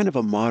really kind of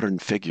a modern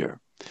figure,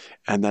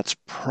 and that's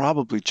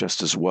probably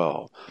just as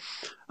well.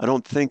 I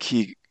don't think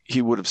he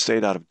would have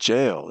stayed out of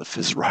jail if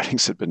his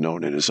writings had been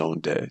known in his own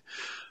day.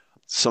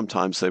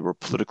 Sometimes they were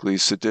politically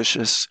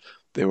seditious.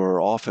 They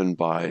were often,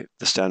 by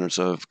the standards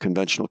of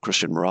conventional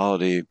Christian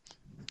morality,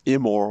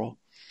 immoral.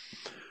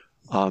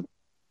 But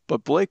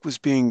Blake was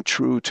being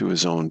true to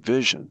his own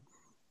vision.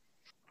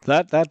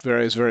 That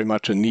varies very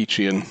much a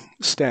Nietzschean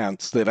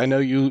stance that I know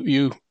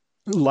you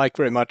like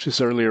very much his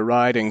earlier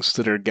writings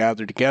that are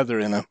gathered together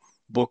in a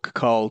book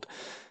called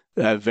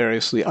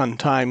Variously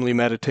Untimely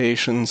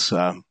Meditations.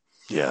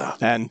 Yeah.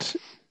 And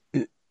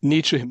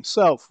Nietzsche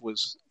himself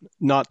was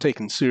not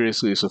taken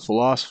seriously as a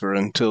philosopher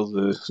until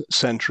the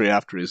century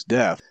after his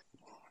death.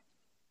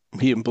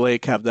 He and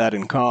Blake have that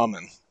in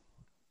common.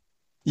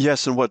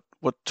 Yes, and what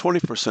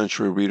 21st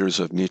century readers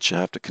of Nietzsche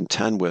have to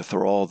contend with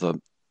are all the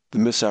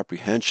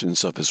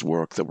misapprehensions of his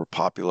work that were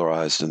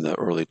popularized in the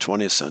early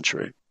 20th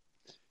century.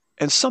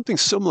 And something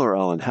similar,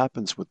 Alan,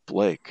 happens with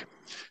Blake.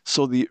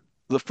 So the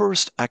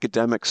first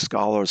academic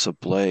scholars of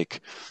Blake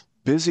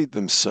busied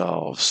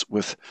themselves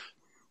with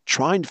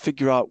trying to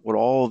figure out what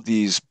all of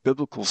these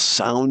biblical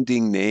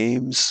sounding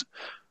names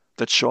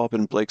that show up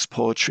in Blake's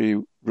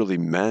poetry really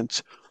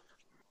meant.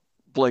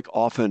 Blake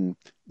often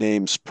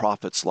names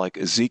prophets like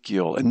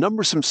Ezekiel and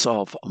numbers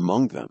himself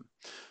among them.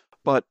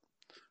 But,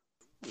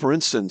 for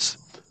instance,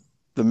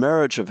 the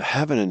marriage of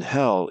heaven and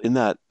hell, in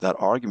that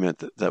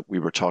argument that we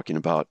were talking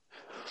about,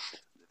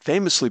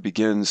 famously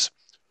begins,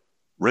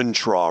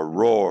 Rintrah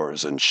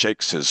roars and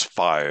shakes his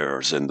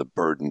fires in the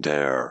burdened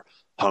air.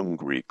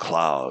 Hungry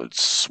clouds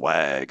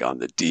swag on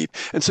the deep.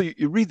 And so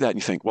you read that and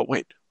you think, well,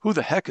 wait, who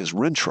the heck is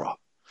Rintrah?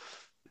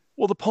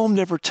 Well, the poem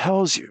never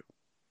tells you.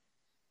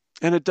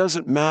 And it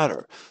doesn't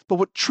matter. But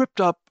what tripped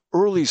up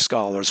early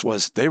scholars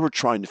was they were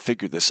trying to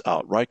figure this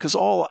out, right? Because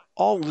all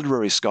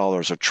literary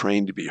scholars are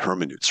trained to be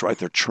hermeneutes, right?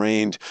 They're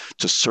trained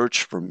to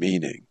search for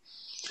meaning.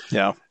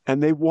 Yeah.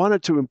 And they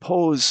wanted to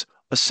impose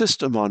a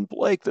system on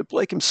Blake that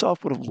Blake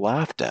himself would have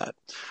laughed at,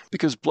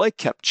 because Blake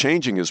kept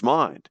changing his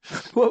mind.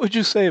 What would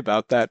you say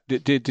about that?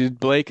 Did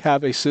Blake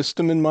have a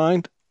system in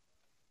mind?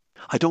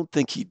 I don't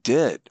think he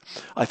did.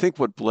 I think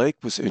what Blake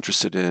was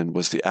interested in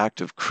was the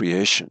act of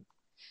creation.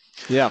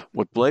 Yeah.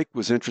 What Blake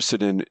was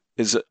interested in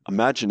is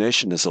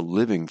imagination as a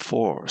living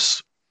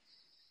force.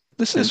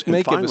 This is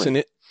may give us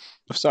an...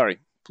 Sorry,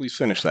 please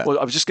finish that. Well,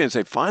 I was just going to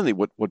say, finally,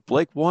 what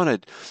Blake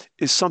wanted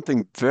is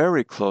something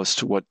very close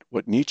to what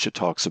Nietzsche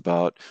talks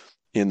about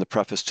in the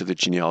preface to the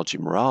Genealogy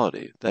of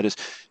Morality. That is,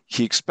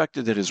 he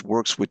expected that his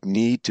works would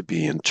need to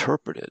be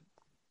interpreted.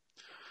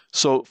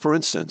 So, for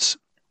instance,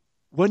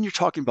 when you're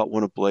talking about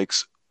one of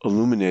Blake's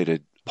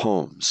illuminated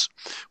poems,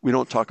 we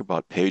don't talk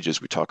about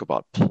pages, we talk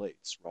about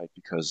plates, right?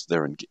 Because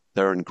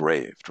they're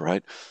engraved,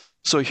 right?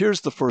 So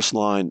here's the first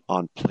line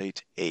on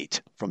plate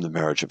 8 from The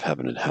Marriage of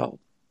Heaven and Hell.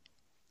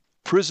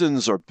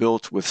 Prisons are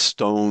built with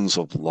stones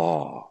of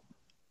law,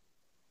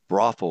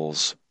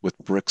 brothels with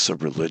bricks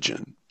of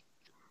religion.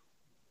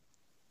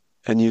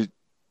 And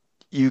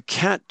you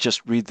can't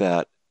just read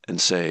that and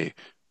say,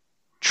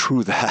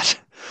 true that.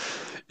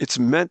 It's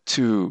meant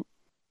to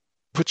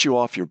put you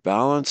off your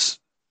balance,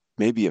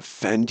 maybe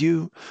offend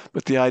you,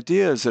 but the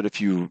idea is that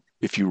if you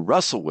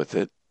wrestle with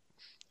it,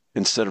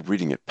 instead of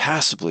reading it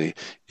passively,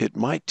 it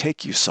might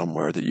take you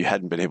somewhere that you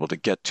hadn't been able to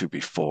get to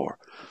before.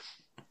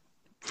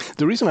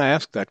 The reason I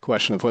asked that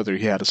question of whether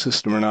he had a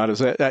system or not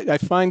is I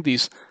find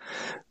these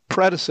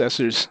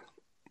predecessors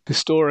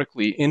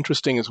historically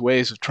interesting as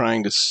ways of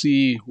trying to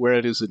see where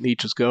it is that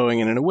Nietzsche's going.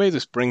 And in a way,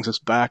 this brings us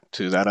back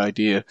to that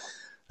idea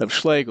of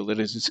Schlegel, that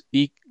it is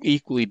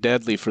equally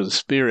deadly for the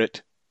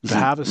spirit to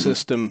have a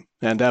system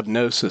and have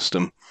no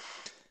system.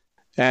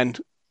 And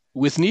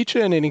with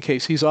Nietzsche, in any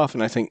case, he's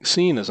often, I think,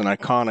 seen as an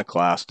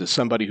iconoclast, as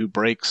somebody who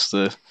breaks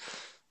the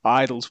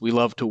idols we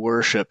love to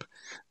worship.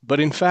 But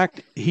in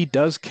fact, he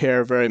does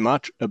care very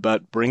much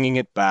about bringing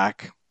it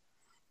back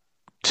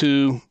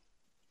to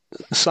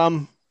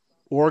some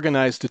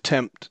organized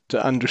attempt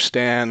to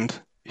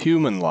understand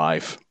human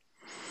life.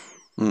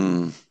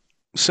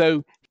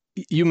 So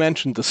you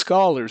mentioned the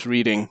scholars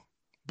reading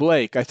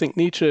Blake. I think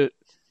Nietzsche,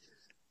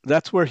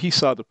 that's where he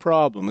saw the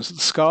problem, is that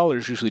the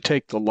scholars usually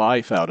take the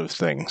life out of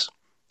things.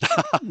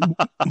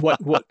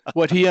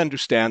 what he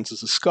understands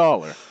as a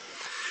scholar.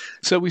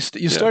 So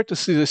you start to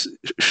see this.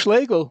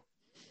 Schlegel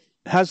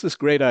has this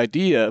great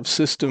idea of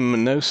system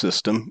and no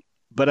system,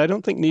 but I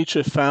don't think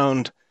Nietzsche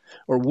found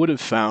or would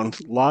have found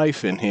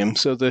life in him.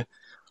 So the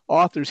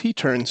authors he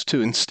turns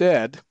to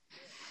instead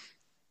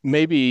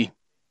maybe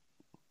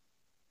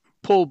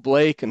pull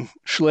Blake and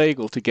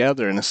Schlegel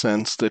together in a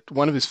sense. That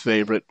one of his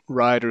favorite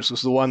writers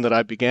was the one that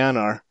I began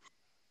our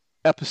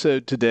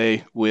episode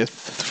today with,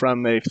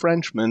 from a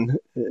Frenchman,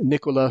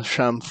 Nicolas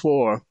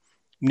Chamfort.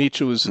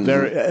 Nietzsche was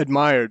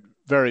admired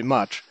very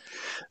much.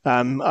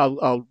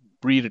 I'll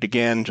read it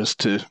again just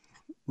to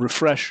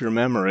refresh your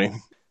memory.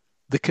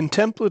 The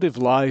contemplative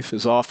life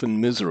is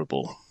often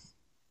miserable.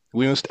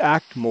 We must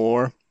act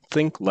more,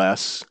 think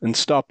less, and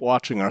stop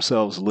watching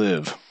ourselves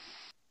live.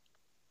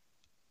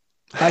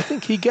 I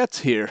think he gets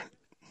here.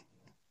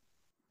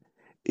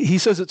 He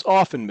says it's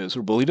often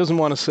miserable. He doesn't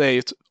want to say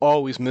it's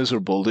always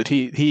miserable. That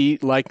he,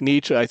 like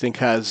Nietzsche, I think,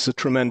 has a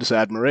tremendous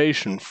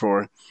admiration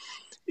for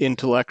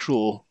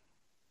intellectual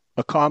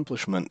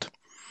accomplishment.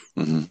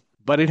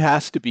 But it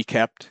has to be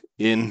kept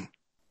in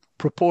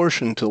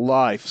proportion to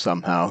life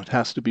somehow. It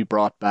has to be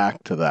brought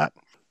back to that.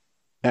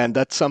 And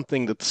that's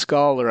something that the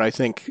scholar, I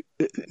think,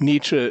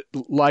 Nietzsche,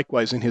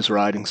 likewise in his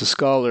writings, the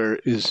scholar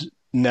is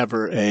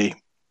never a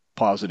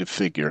positive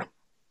figure.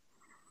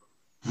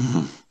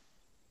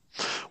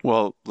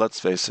 Well, let's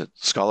face it,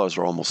 scholars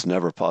are almost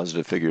never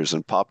positive figures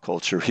in pop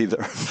culture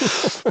either.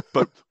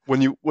 But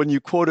when you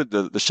quoted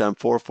the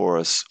Chamfort for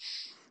us,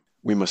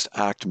 we must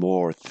act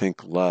more,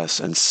 think less,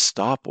 and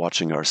stop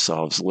watching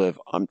ourselves live.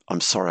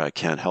 I'm sorry, I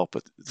can't help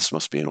it. This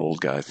must be an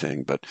old guy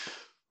thing, but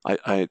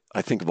I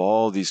think of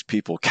all these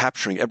people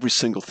capturing every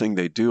single thing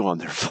they do on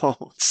their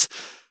phones.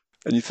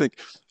 And you think,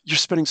 you're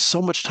spending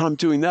so much time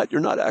doing that, you're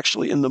not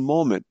actually in the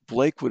moment.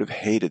 Blake would have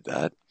hated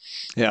that.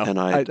 Yeah. And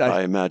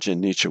I imagine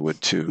Nietzsche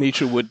would too.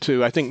 Nietzsche would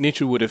too. I think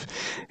Nietzsche would have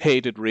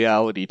hated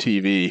reality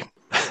TV.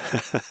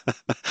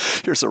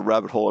 Here's a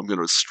rabbit hole I'm going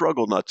to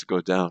struggle not to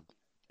go down.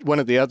 One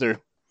of the other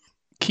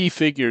key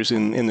figures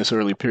in this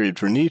early period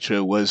for Nietzsche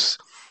was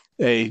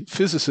a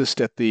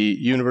physicist at the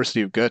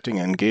University of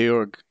Göttingen,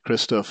 Georg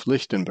Christoph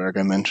Lichtenberg.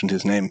 I mentioned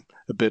his name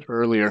a bit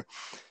earlier.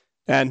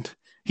 And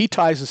he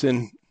ties us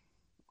in,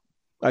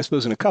 I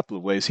suppose, in a couple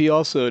of ways. He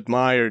also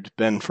admired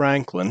Ben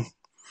Franklin.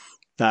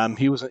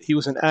 He was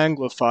an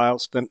Anglophile,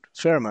 spent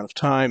a fair amount of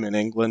time in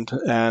England,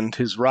 and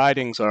his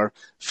writings are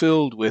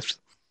filled with,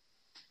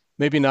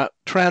 maybe not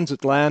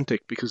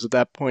transatlantic, because at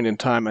that point in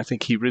time, I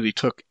think he really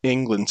took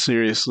England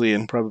seriously,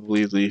 and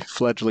probably the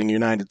fledgling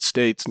United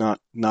States not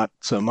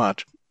so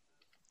much.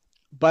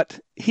 But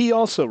he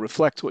also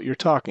reflects what you're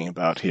talking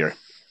about here,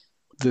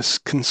 this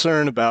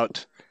concern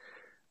about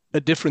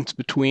a difference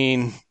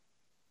between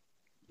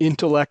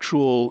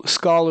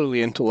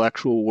scholarly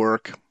intellectual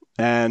work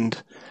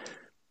and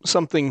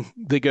something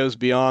that goes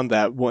beyond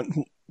that.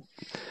 One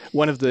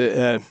of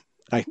the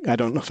I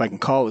don't know if I can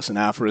call this an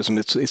aphorism.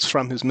 It's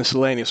from his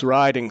miscellaneous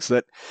writings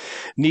that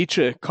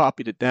Nietzsche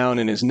copied it down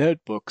in his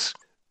notebooks,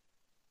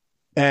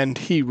 and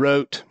he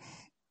wrote,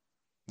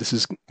 this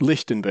is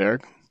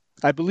Lichtenberg,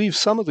 "I believe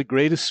some of the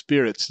greatest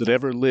spirits that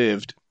ever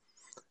lived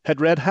had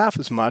read half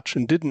as much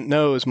and didn't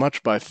know as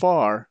much by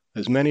far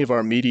as many of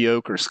our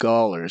mediocre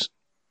scholars.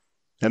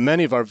 And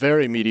many of our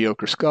very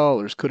mediocre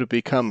scholars could have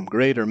become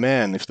greater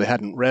men if they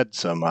hadn't read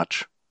so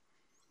much."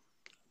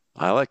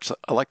 I like that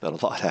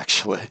a lot,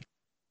 actually.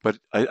 But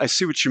I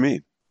see what you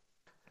mean.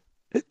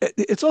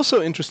 It's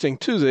also interesting,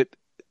 too, that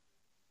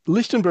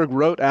Lichtenberg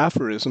wrote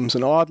aphorisms,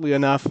 and oddly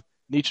enough,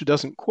 Nietzsche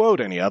doesn't quote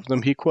any of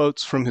them. He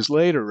quotes from his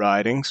later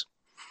writings.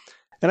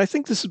 And I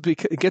think this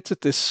gets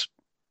at this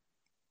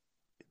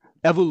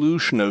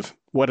evolution of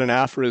what an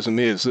aphorism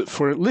is. That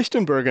for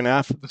Lichtenberg,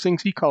 the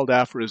things he called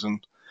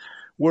aphorisms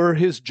were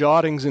his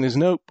jottings in his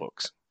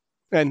notebooks.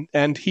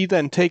 And he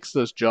then takes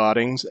those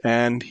jottings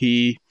and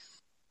he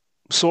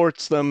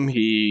sorts them,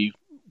 he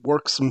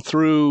works them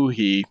through,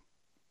 he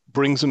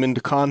brings them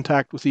into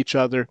contact with each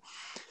other.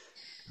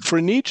 For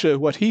Nietzsche,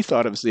 what he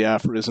thought of as the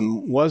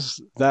aphorism was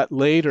that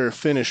later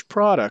finished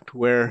product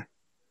where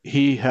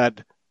he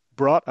had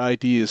brought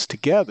ideas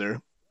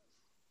together,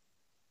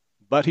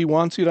 but he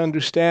wants you to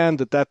understand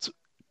that that's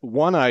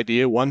one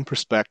idea, one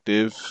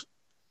perspective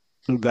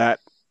that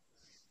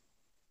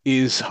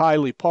is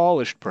highly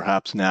polished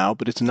perhaps now,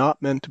 but it's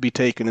not meant to be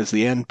taken as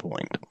the end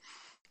point.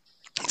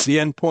 It's the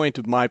end point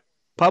of my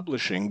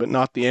publishing, but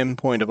not the end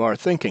point of our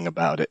thinking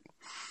about it.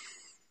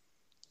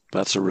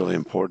 That's a really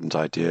important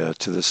idea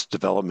to this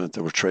development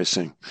that we're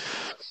tracing.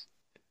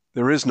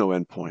 There is no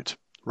end point,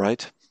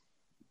 right?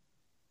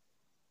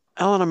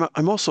 Alan,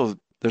 I'm also,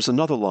 there's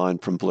another line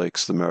from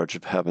Blake's The Marriage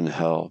of Heaven and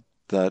Hell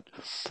that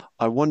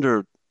I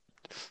wonder,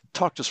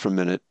 talk to us for a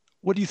minute.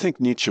 What do you think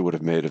Nietzsche would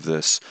have made of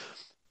this?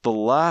 The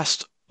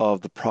last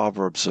of the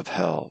Proverbs of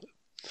Hell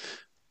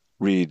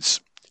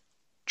reads,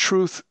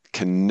 "Truth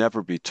can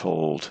never be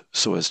told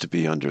so as to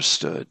be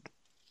understood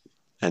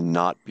and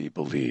not be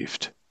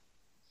believed."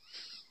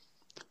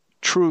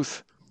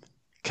 Truth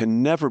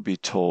can never be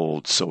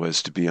told so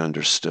as to be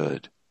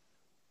understood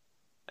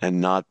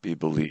and not be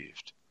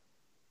believed.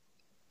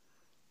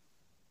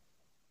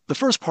 The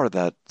first part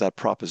of that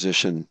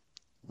proposition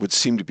would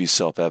seem to be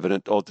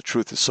self-evident. Oh, the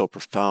truth is so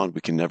profound,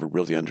 we can never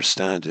really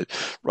understand it,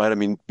 right? I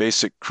mean,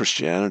 basic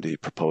Christianity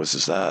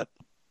proposes that.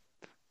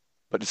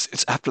 But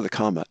it's after the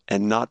comma,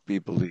 and not be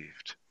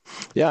believed.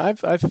 Yeah,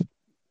 I've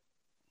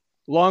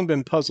long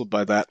been puzzled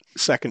by that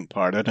second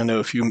part. I don't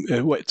know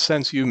what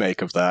sense you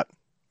make of that.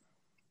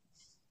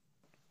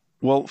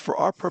 Well, for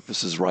our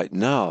purposes right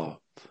now,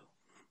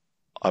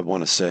 I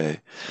want to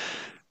say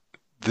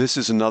this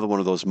is another one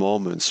of those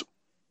moments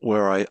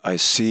where I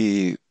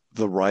see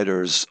the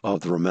writers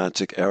of the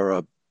Romantic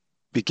era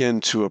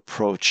begin to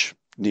approach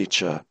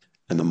Nietzsche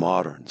and the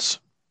moderns.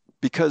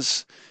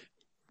 Because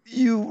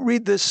you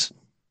read this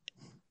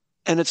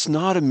and it's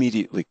not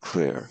immediately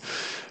clear.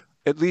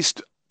 At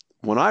least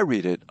when I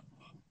read it,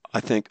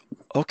 I think,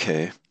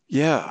 okay,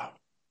 yeah.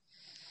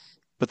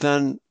 But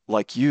then,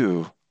 like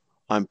you,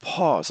 I'm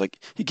paused. Like,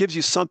 he gives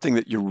you something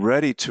that you're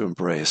ready to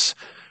embrace,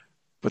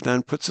 but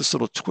then puts this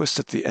little twist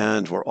at the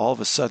end where all of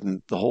a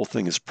sudden the whole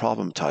thing is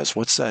problematized.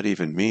 What's that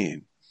even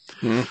mean?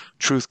 Mm-hmm.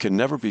 Truth can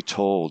never be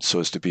told so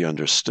as to be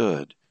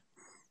understood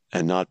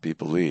and not be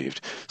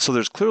believed. So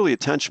there's clearly a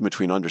tension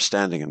between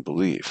understanding and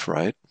belief,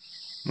 right?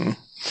 Mm-hmm.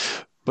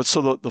 But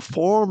so the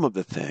form of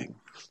the thing,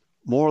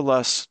 more or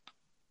less,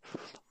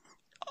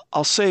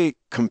 I'll say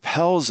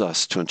compels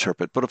us to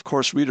interpret. But of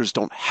course, readers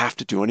don't have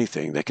to do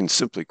anything. They can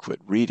simply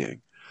quit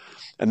reading.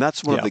 And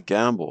that's one of the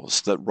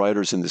gambles that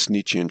writers in this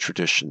Nietzschean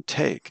tradition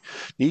take.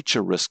 Nietzsche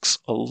risks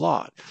a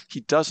lot.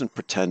 He doesn't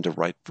pretend to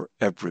write for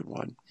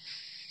everyone.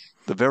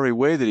 The very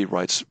way that he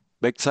writes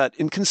makes that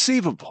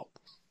inconceivable.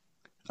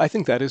 I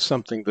think that is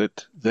something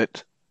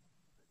that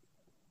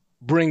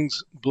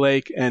brings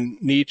Blake and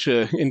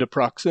Nietzsche into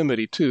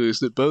proximity, too, is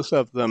that both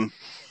of them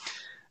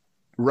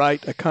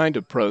write a kind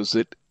of prose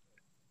that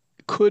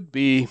could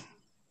be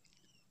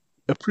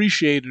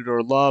appreciated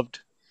or loved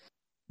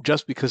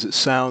just because it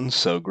sounds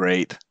so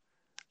great.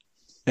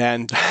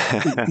 And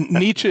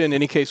Nietzsche, in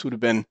any case, would have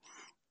been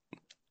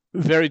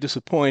very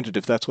disappointed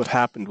if that's what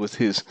happened with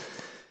his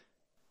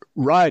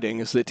writing,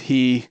 is that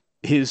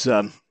his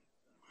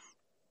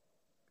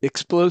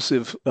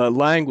explosive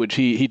language,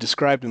 he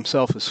described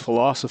himself as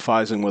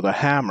philosophizing with a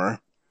hammer.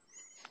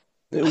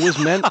 It was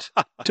meant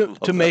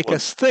to make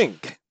us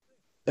think.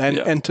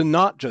 And to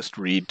not just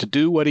read, to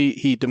do what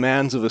he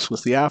demands of us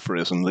with the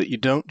aphorism, that you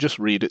don't just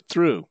read it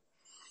through.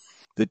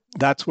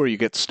 That's where you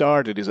get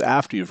started, is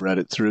after you've read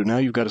it through. Now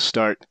you've got to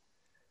start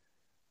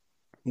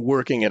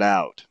working it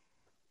out,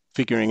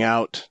 figuring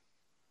out,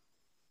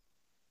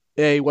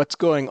 what's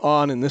going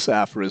on in this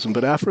aphorism.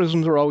 But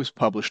aphorisms are always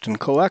published in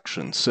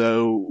collections.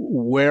 So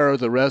where are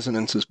the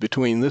resonances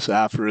between this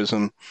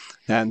aphorism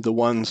and the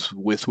ones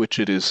with which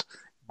it is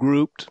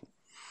grouped?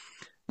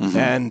 Mm-hmm.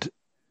 And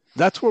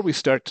that's where we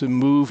start to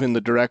move in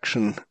the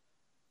direction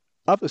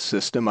of a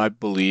system, I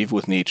believe,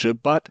 with Nietzsche.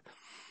 But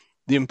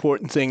the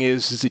important thing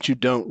is that you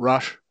don't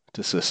rush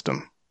to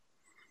system,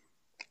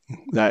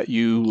 that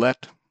you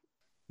let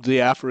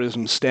the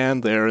aphorisms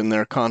stand there in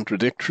their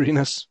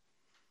contradictoriness,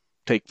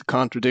 take the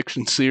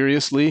contradiction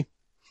seriously.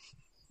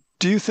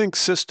 Do you think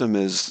system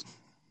is,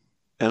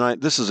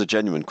 and this is a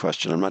genuine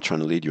question, I'm not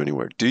trying to lead you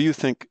anywhere, do you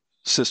think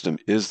system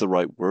is the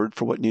right word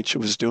for what Nietzsche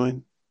was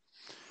doing?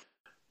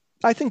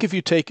 I think if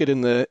you take it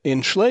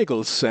in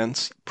Schlegel's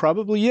sense,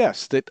 probably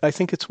yes. That I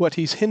think it's what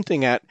he's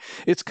hinting at.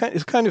 It's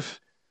kind of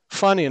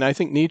funny, and I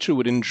think Nietzsche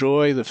would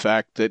enjoy the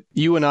fact that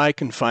you and I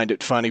can find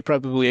it funny.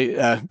 Probably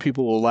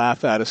people will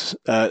laugh at us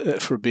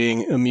for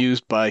being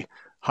amused by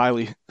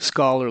highly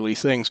scholarly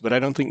things, but I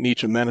don't think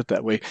Nietzsche meant it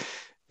that way.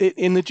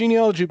 In the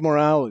Genealogy of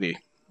Morality,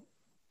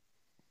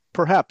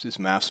 perhaps his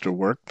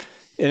masterwork,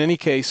 in any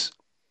case,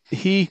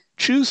 he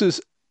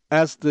chooses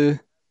as the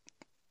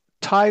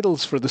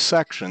titles for the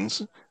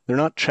sections, they're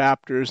not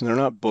chapters and they're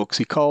not books.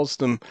 He calls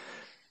them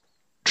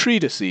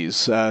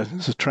treatises.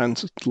 It's a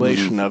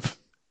translation of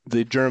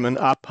the German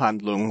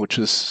Abhandlung, which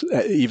is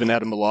even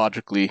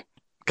etymologically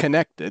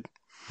connected.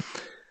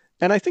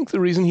 And I think the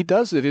reason he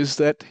does it is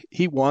that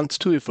he wants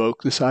to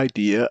evoke this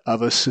idea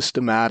of a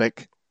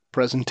systematic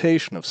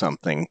presentation of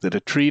something, that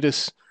a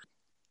treatise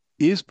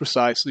is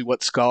precisely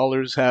what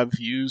scholars have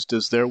used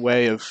as their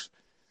way of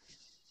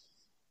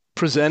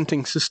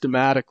presenting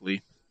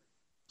systematically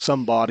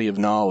some body of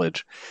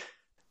knowledge.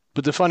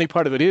 But the funny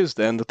part of it is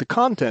then that the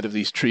content of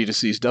these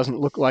treatises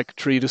doesn't look like a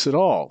treatise at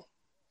all.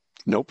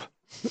 Nope.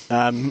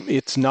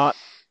 It's not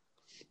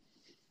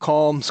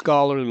calm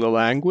scholarly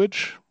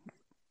language.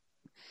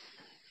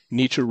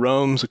 Nietzsche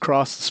roams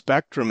across the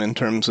spectrum in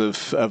terms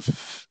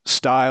of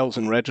styles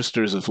and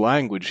registers of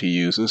language he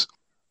uses.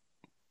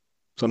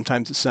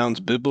 Sometimes it sounds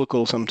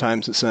biblical,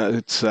 sometimes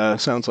it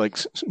sounds like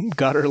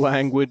gutter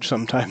language,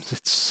 sometimes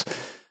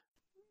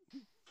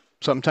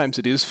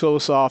it is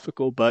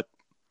philosophical, but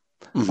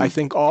I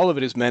think all of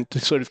it is meant to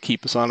sort of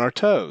keep us on our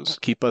toes,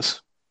 keep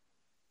us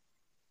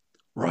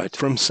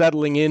from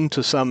settling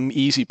into some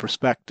easy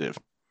perspective.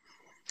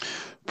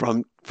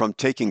 From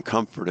taking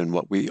comfort in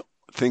what we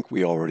think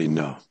we already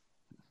know.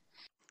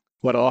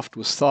 What oft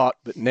was thought,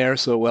 but ne'er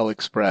so well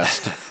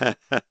expressed.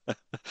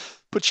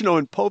 But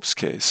in Pope's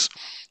case,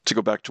 to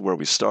go back to where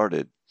we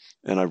started,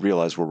 and I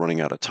realize we're running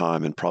out of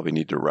time and probably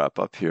need to wrap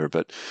up here,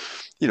 but,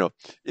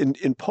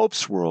 in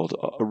Pope's world,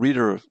 a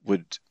reader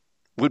would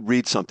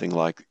read something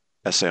like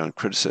Essay on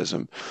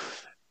Criticism,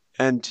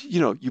 and,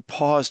 you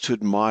pause to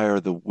admire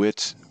the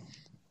wit,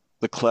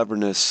 the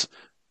cleverness,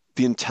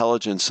 the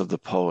intelligence of the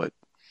poet.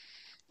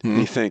 And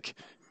you think,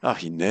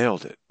 he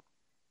nailed it.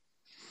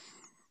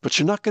 But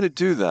you're not going to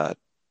do that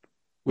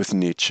with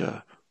Nietzsche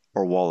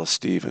or Wallace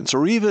Stevens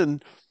or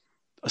even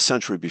a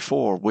century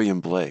before,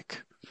 William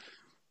Blake.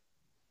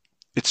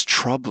 It's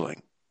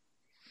troubling.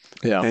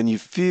 Yeah. And you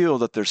feel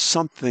that there's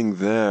something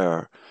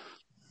there,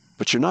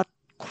 but you're not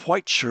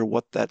quite sure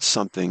what that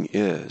something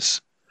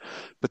is.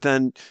 But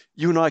then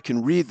you and I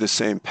can read the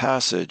same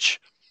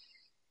passage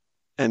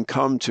and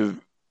come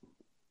to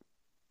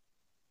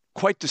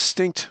quite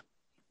distinct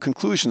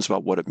conclusions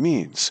about what it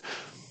means.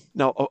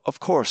 Now,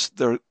 of course,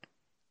 there are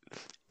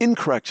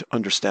incorrect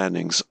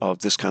understandings of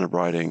this kind of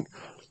writing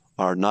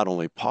are not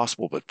only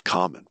possible, but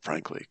common,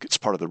 frankly. It's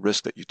part of the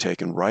risk that you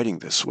take in writing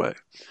this way.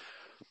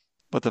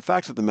 But the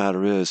fact of the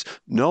matter is,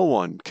 no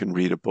one can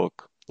read a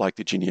book like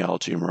The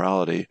Genealogy of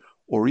Morality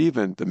or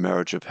even The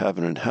Marriage of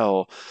Heaven and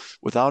Hell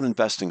without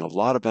investing a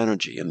lot of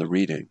energy in the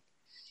reading.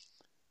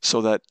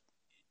 So that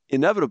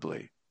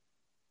inevitably,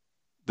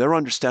 their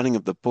understanding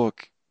of the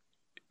book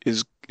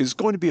is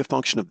going to be a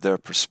function of their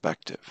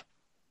perspective.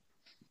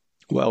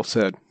 Well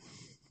said.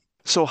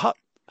 So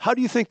how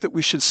do you think that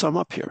we should sum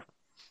up here?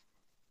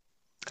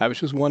 I was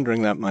just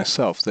wondering that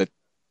myself, that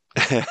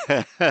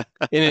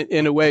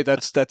in a way,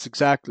 that's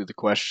exactly the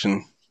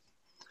question.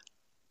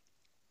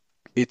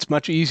 It's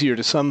much easier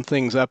to sum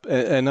things up.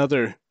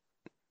 Another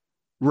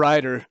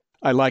writer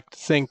I like to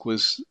think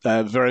was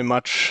very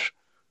much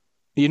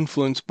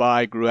influenced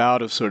by, grew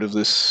out of sort of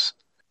this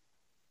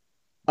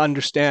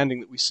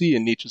understanding that we see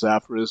in Nietzsche's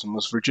aphorism,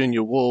 was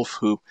Virginia Woolf,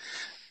 who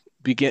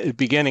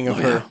beginning of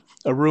her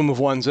A Room of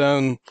One's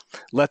Own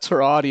lets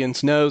her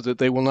audience know that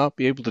they will not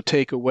be able to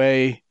take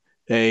away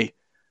a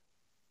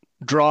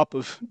drop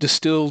of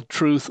distilled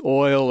truth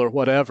oil or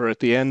whatever at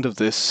the end of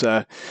this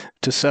to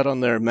set on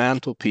their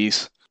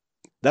mantelpiece.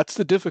 That's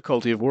the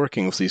difficulty of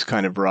working with these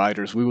kind of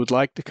writers. We would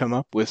like to come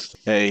up with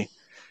a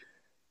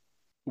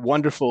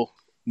wonderful,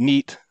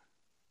 neat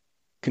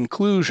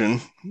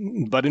conclusion,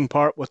 but in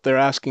part what they're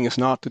asking us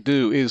not to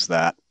do is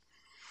that,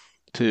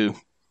 to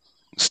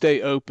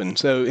stay open.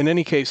 So in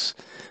any case,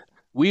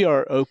 we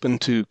are open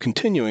to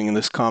continuing in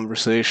this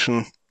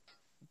conversation,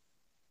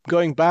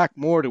 going back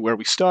more to where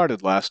we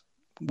started last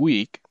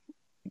week,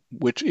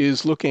 which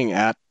is looking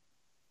at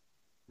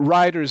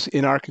writers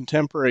in our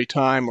contemporary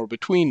time or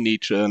between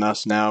Nietzsche and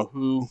us now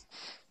who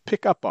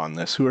pick up on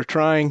this, who are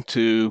trying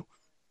to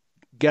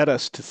get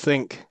us to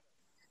think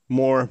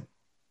more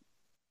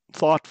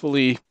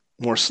thoughtfully,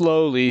 more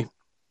slowly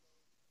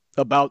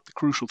about the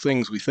crucial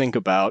things we think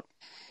about,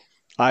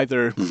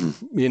 either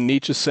in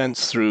Nietzsche's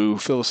sense through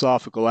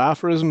philosophical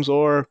aphorisms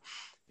or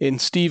in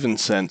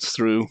Stephen's sense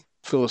through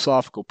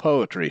philosophical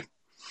poetry.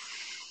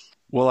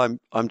 Well,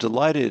 I'm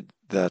delighted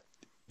that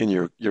in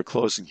your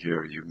closing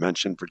here, you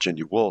mentioned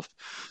Virginia Woolf,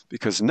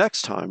 because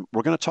next time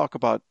we're going to talk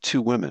about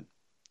two women,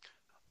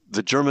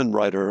 the German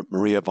writer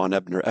Maria von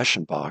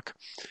Ebner-Eschenbach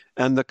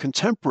and the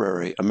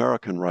contemporary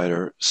American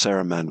writer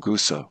Sarah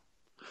Manguso.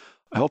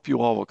 I hope you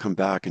all will come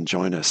back and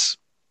join us.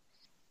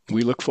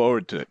 We look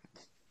forward to it.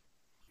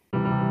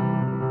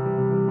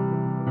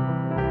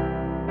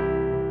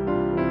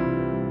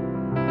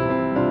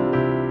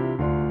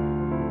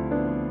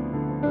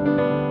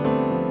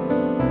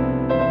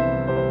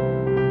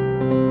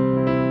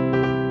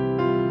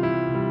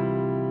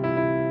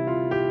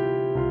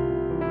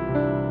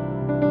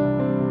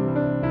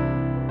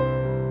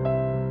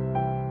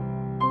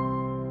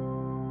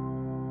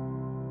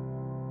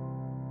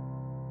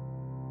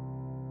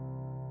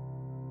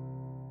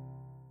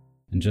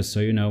 And just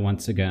so you know,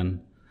 once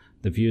again,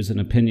 the views and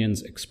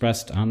opinions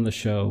expressed on the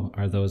show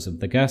are those of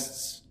the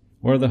guests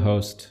or the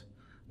host,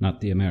 not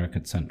the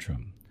American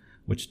Centrum,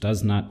 which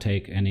does not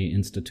take any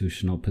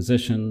institutional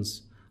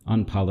positions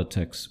on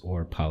politics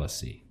or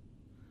policy.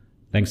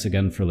 Thanks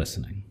again for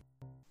listening.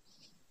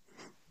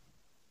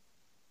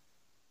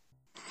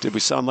 Did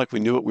we sound like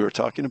we knew what we were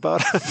talking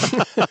about?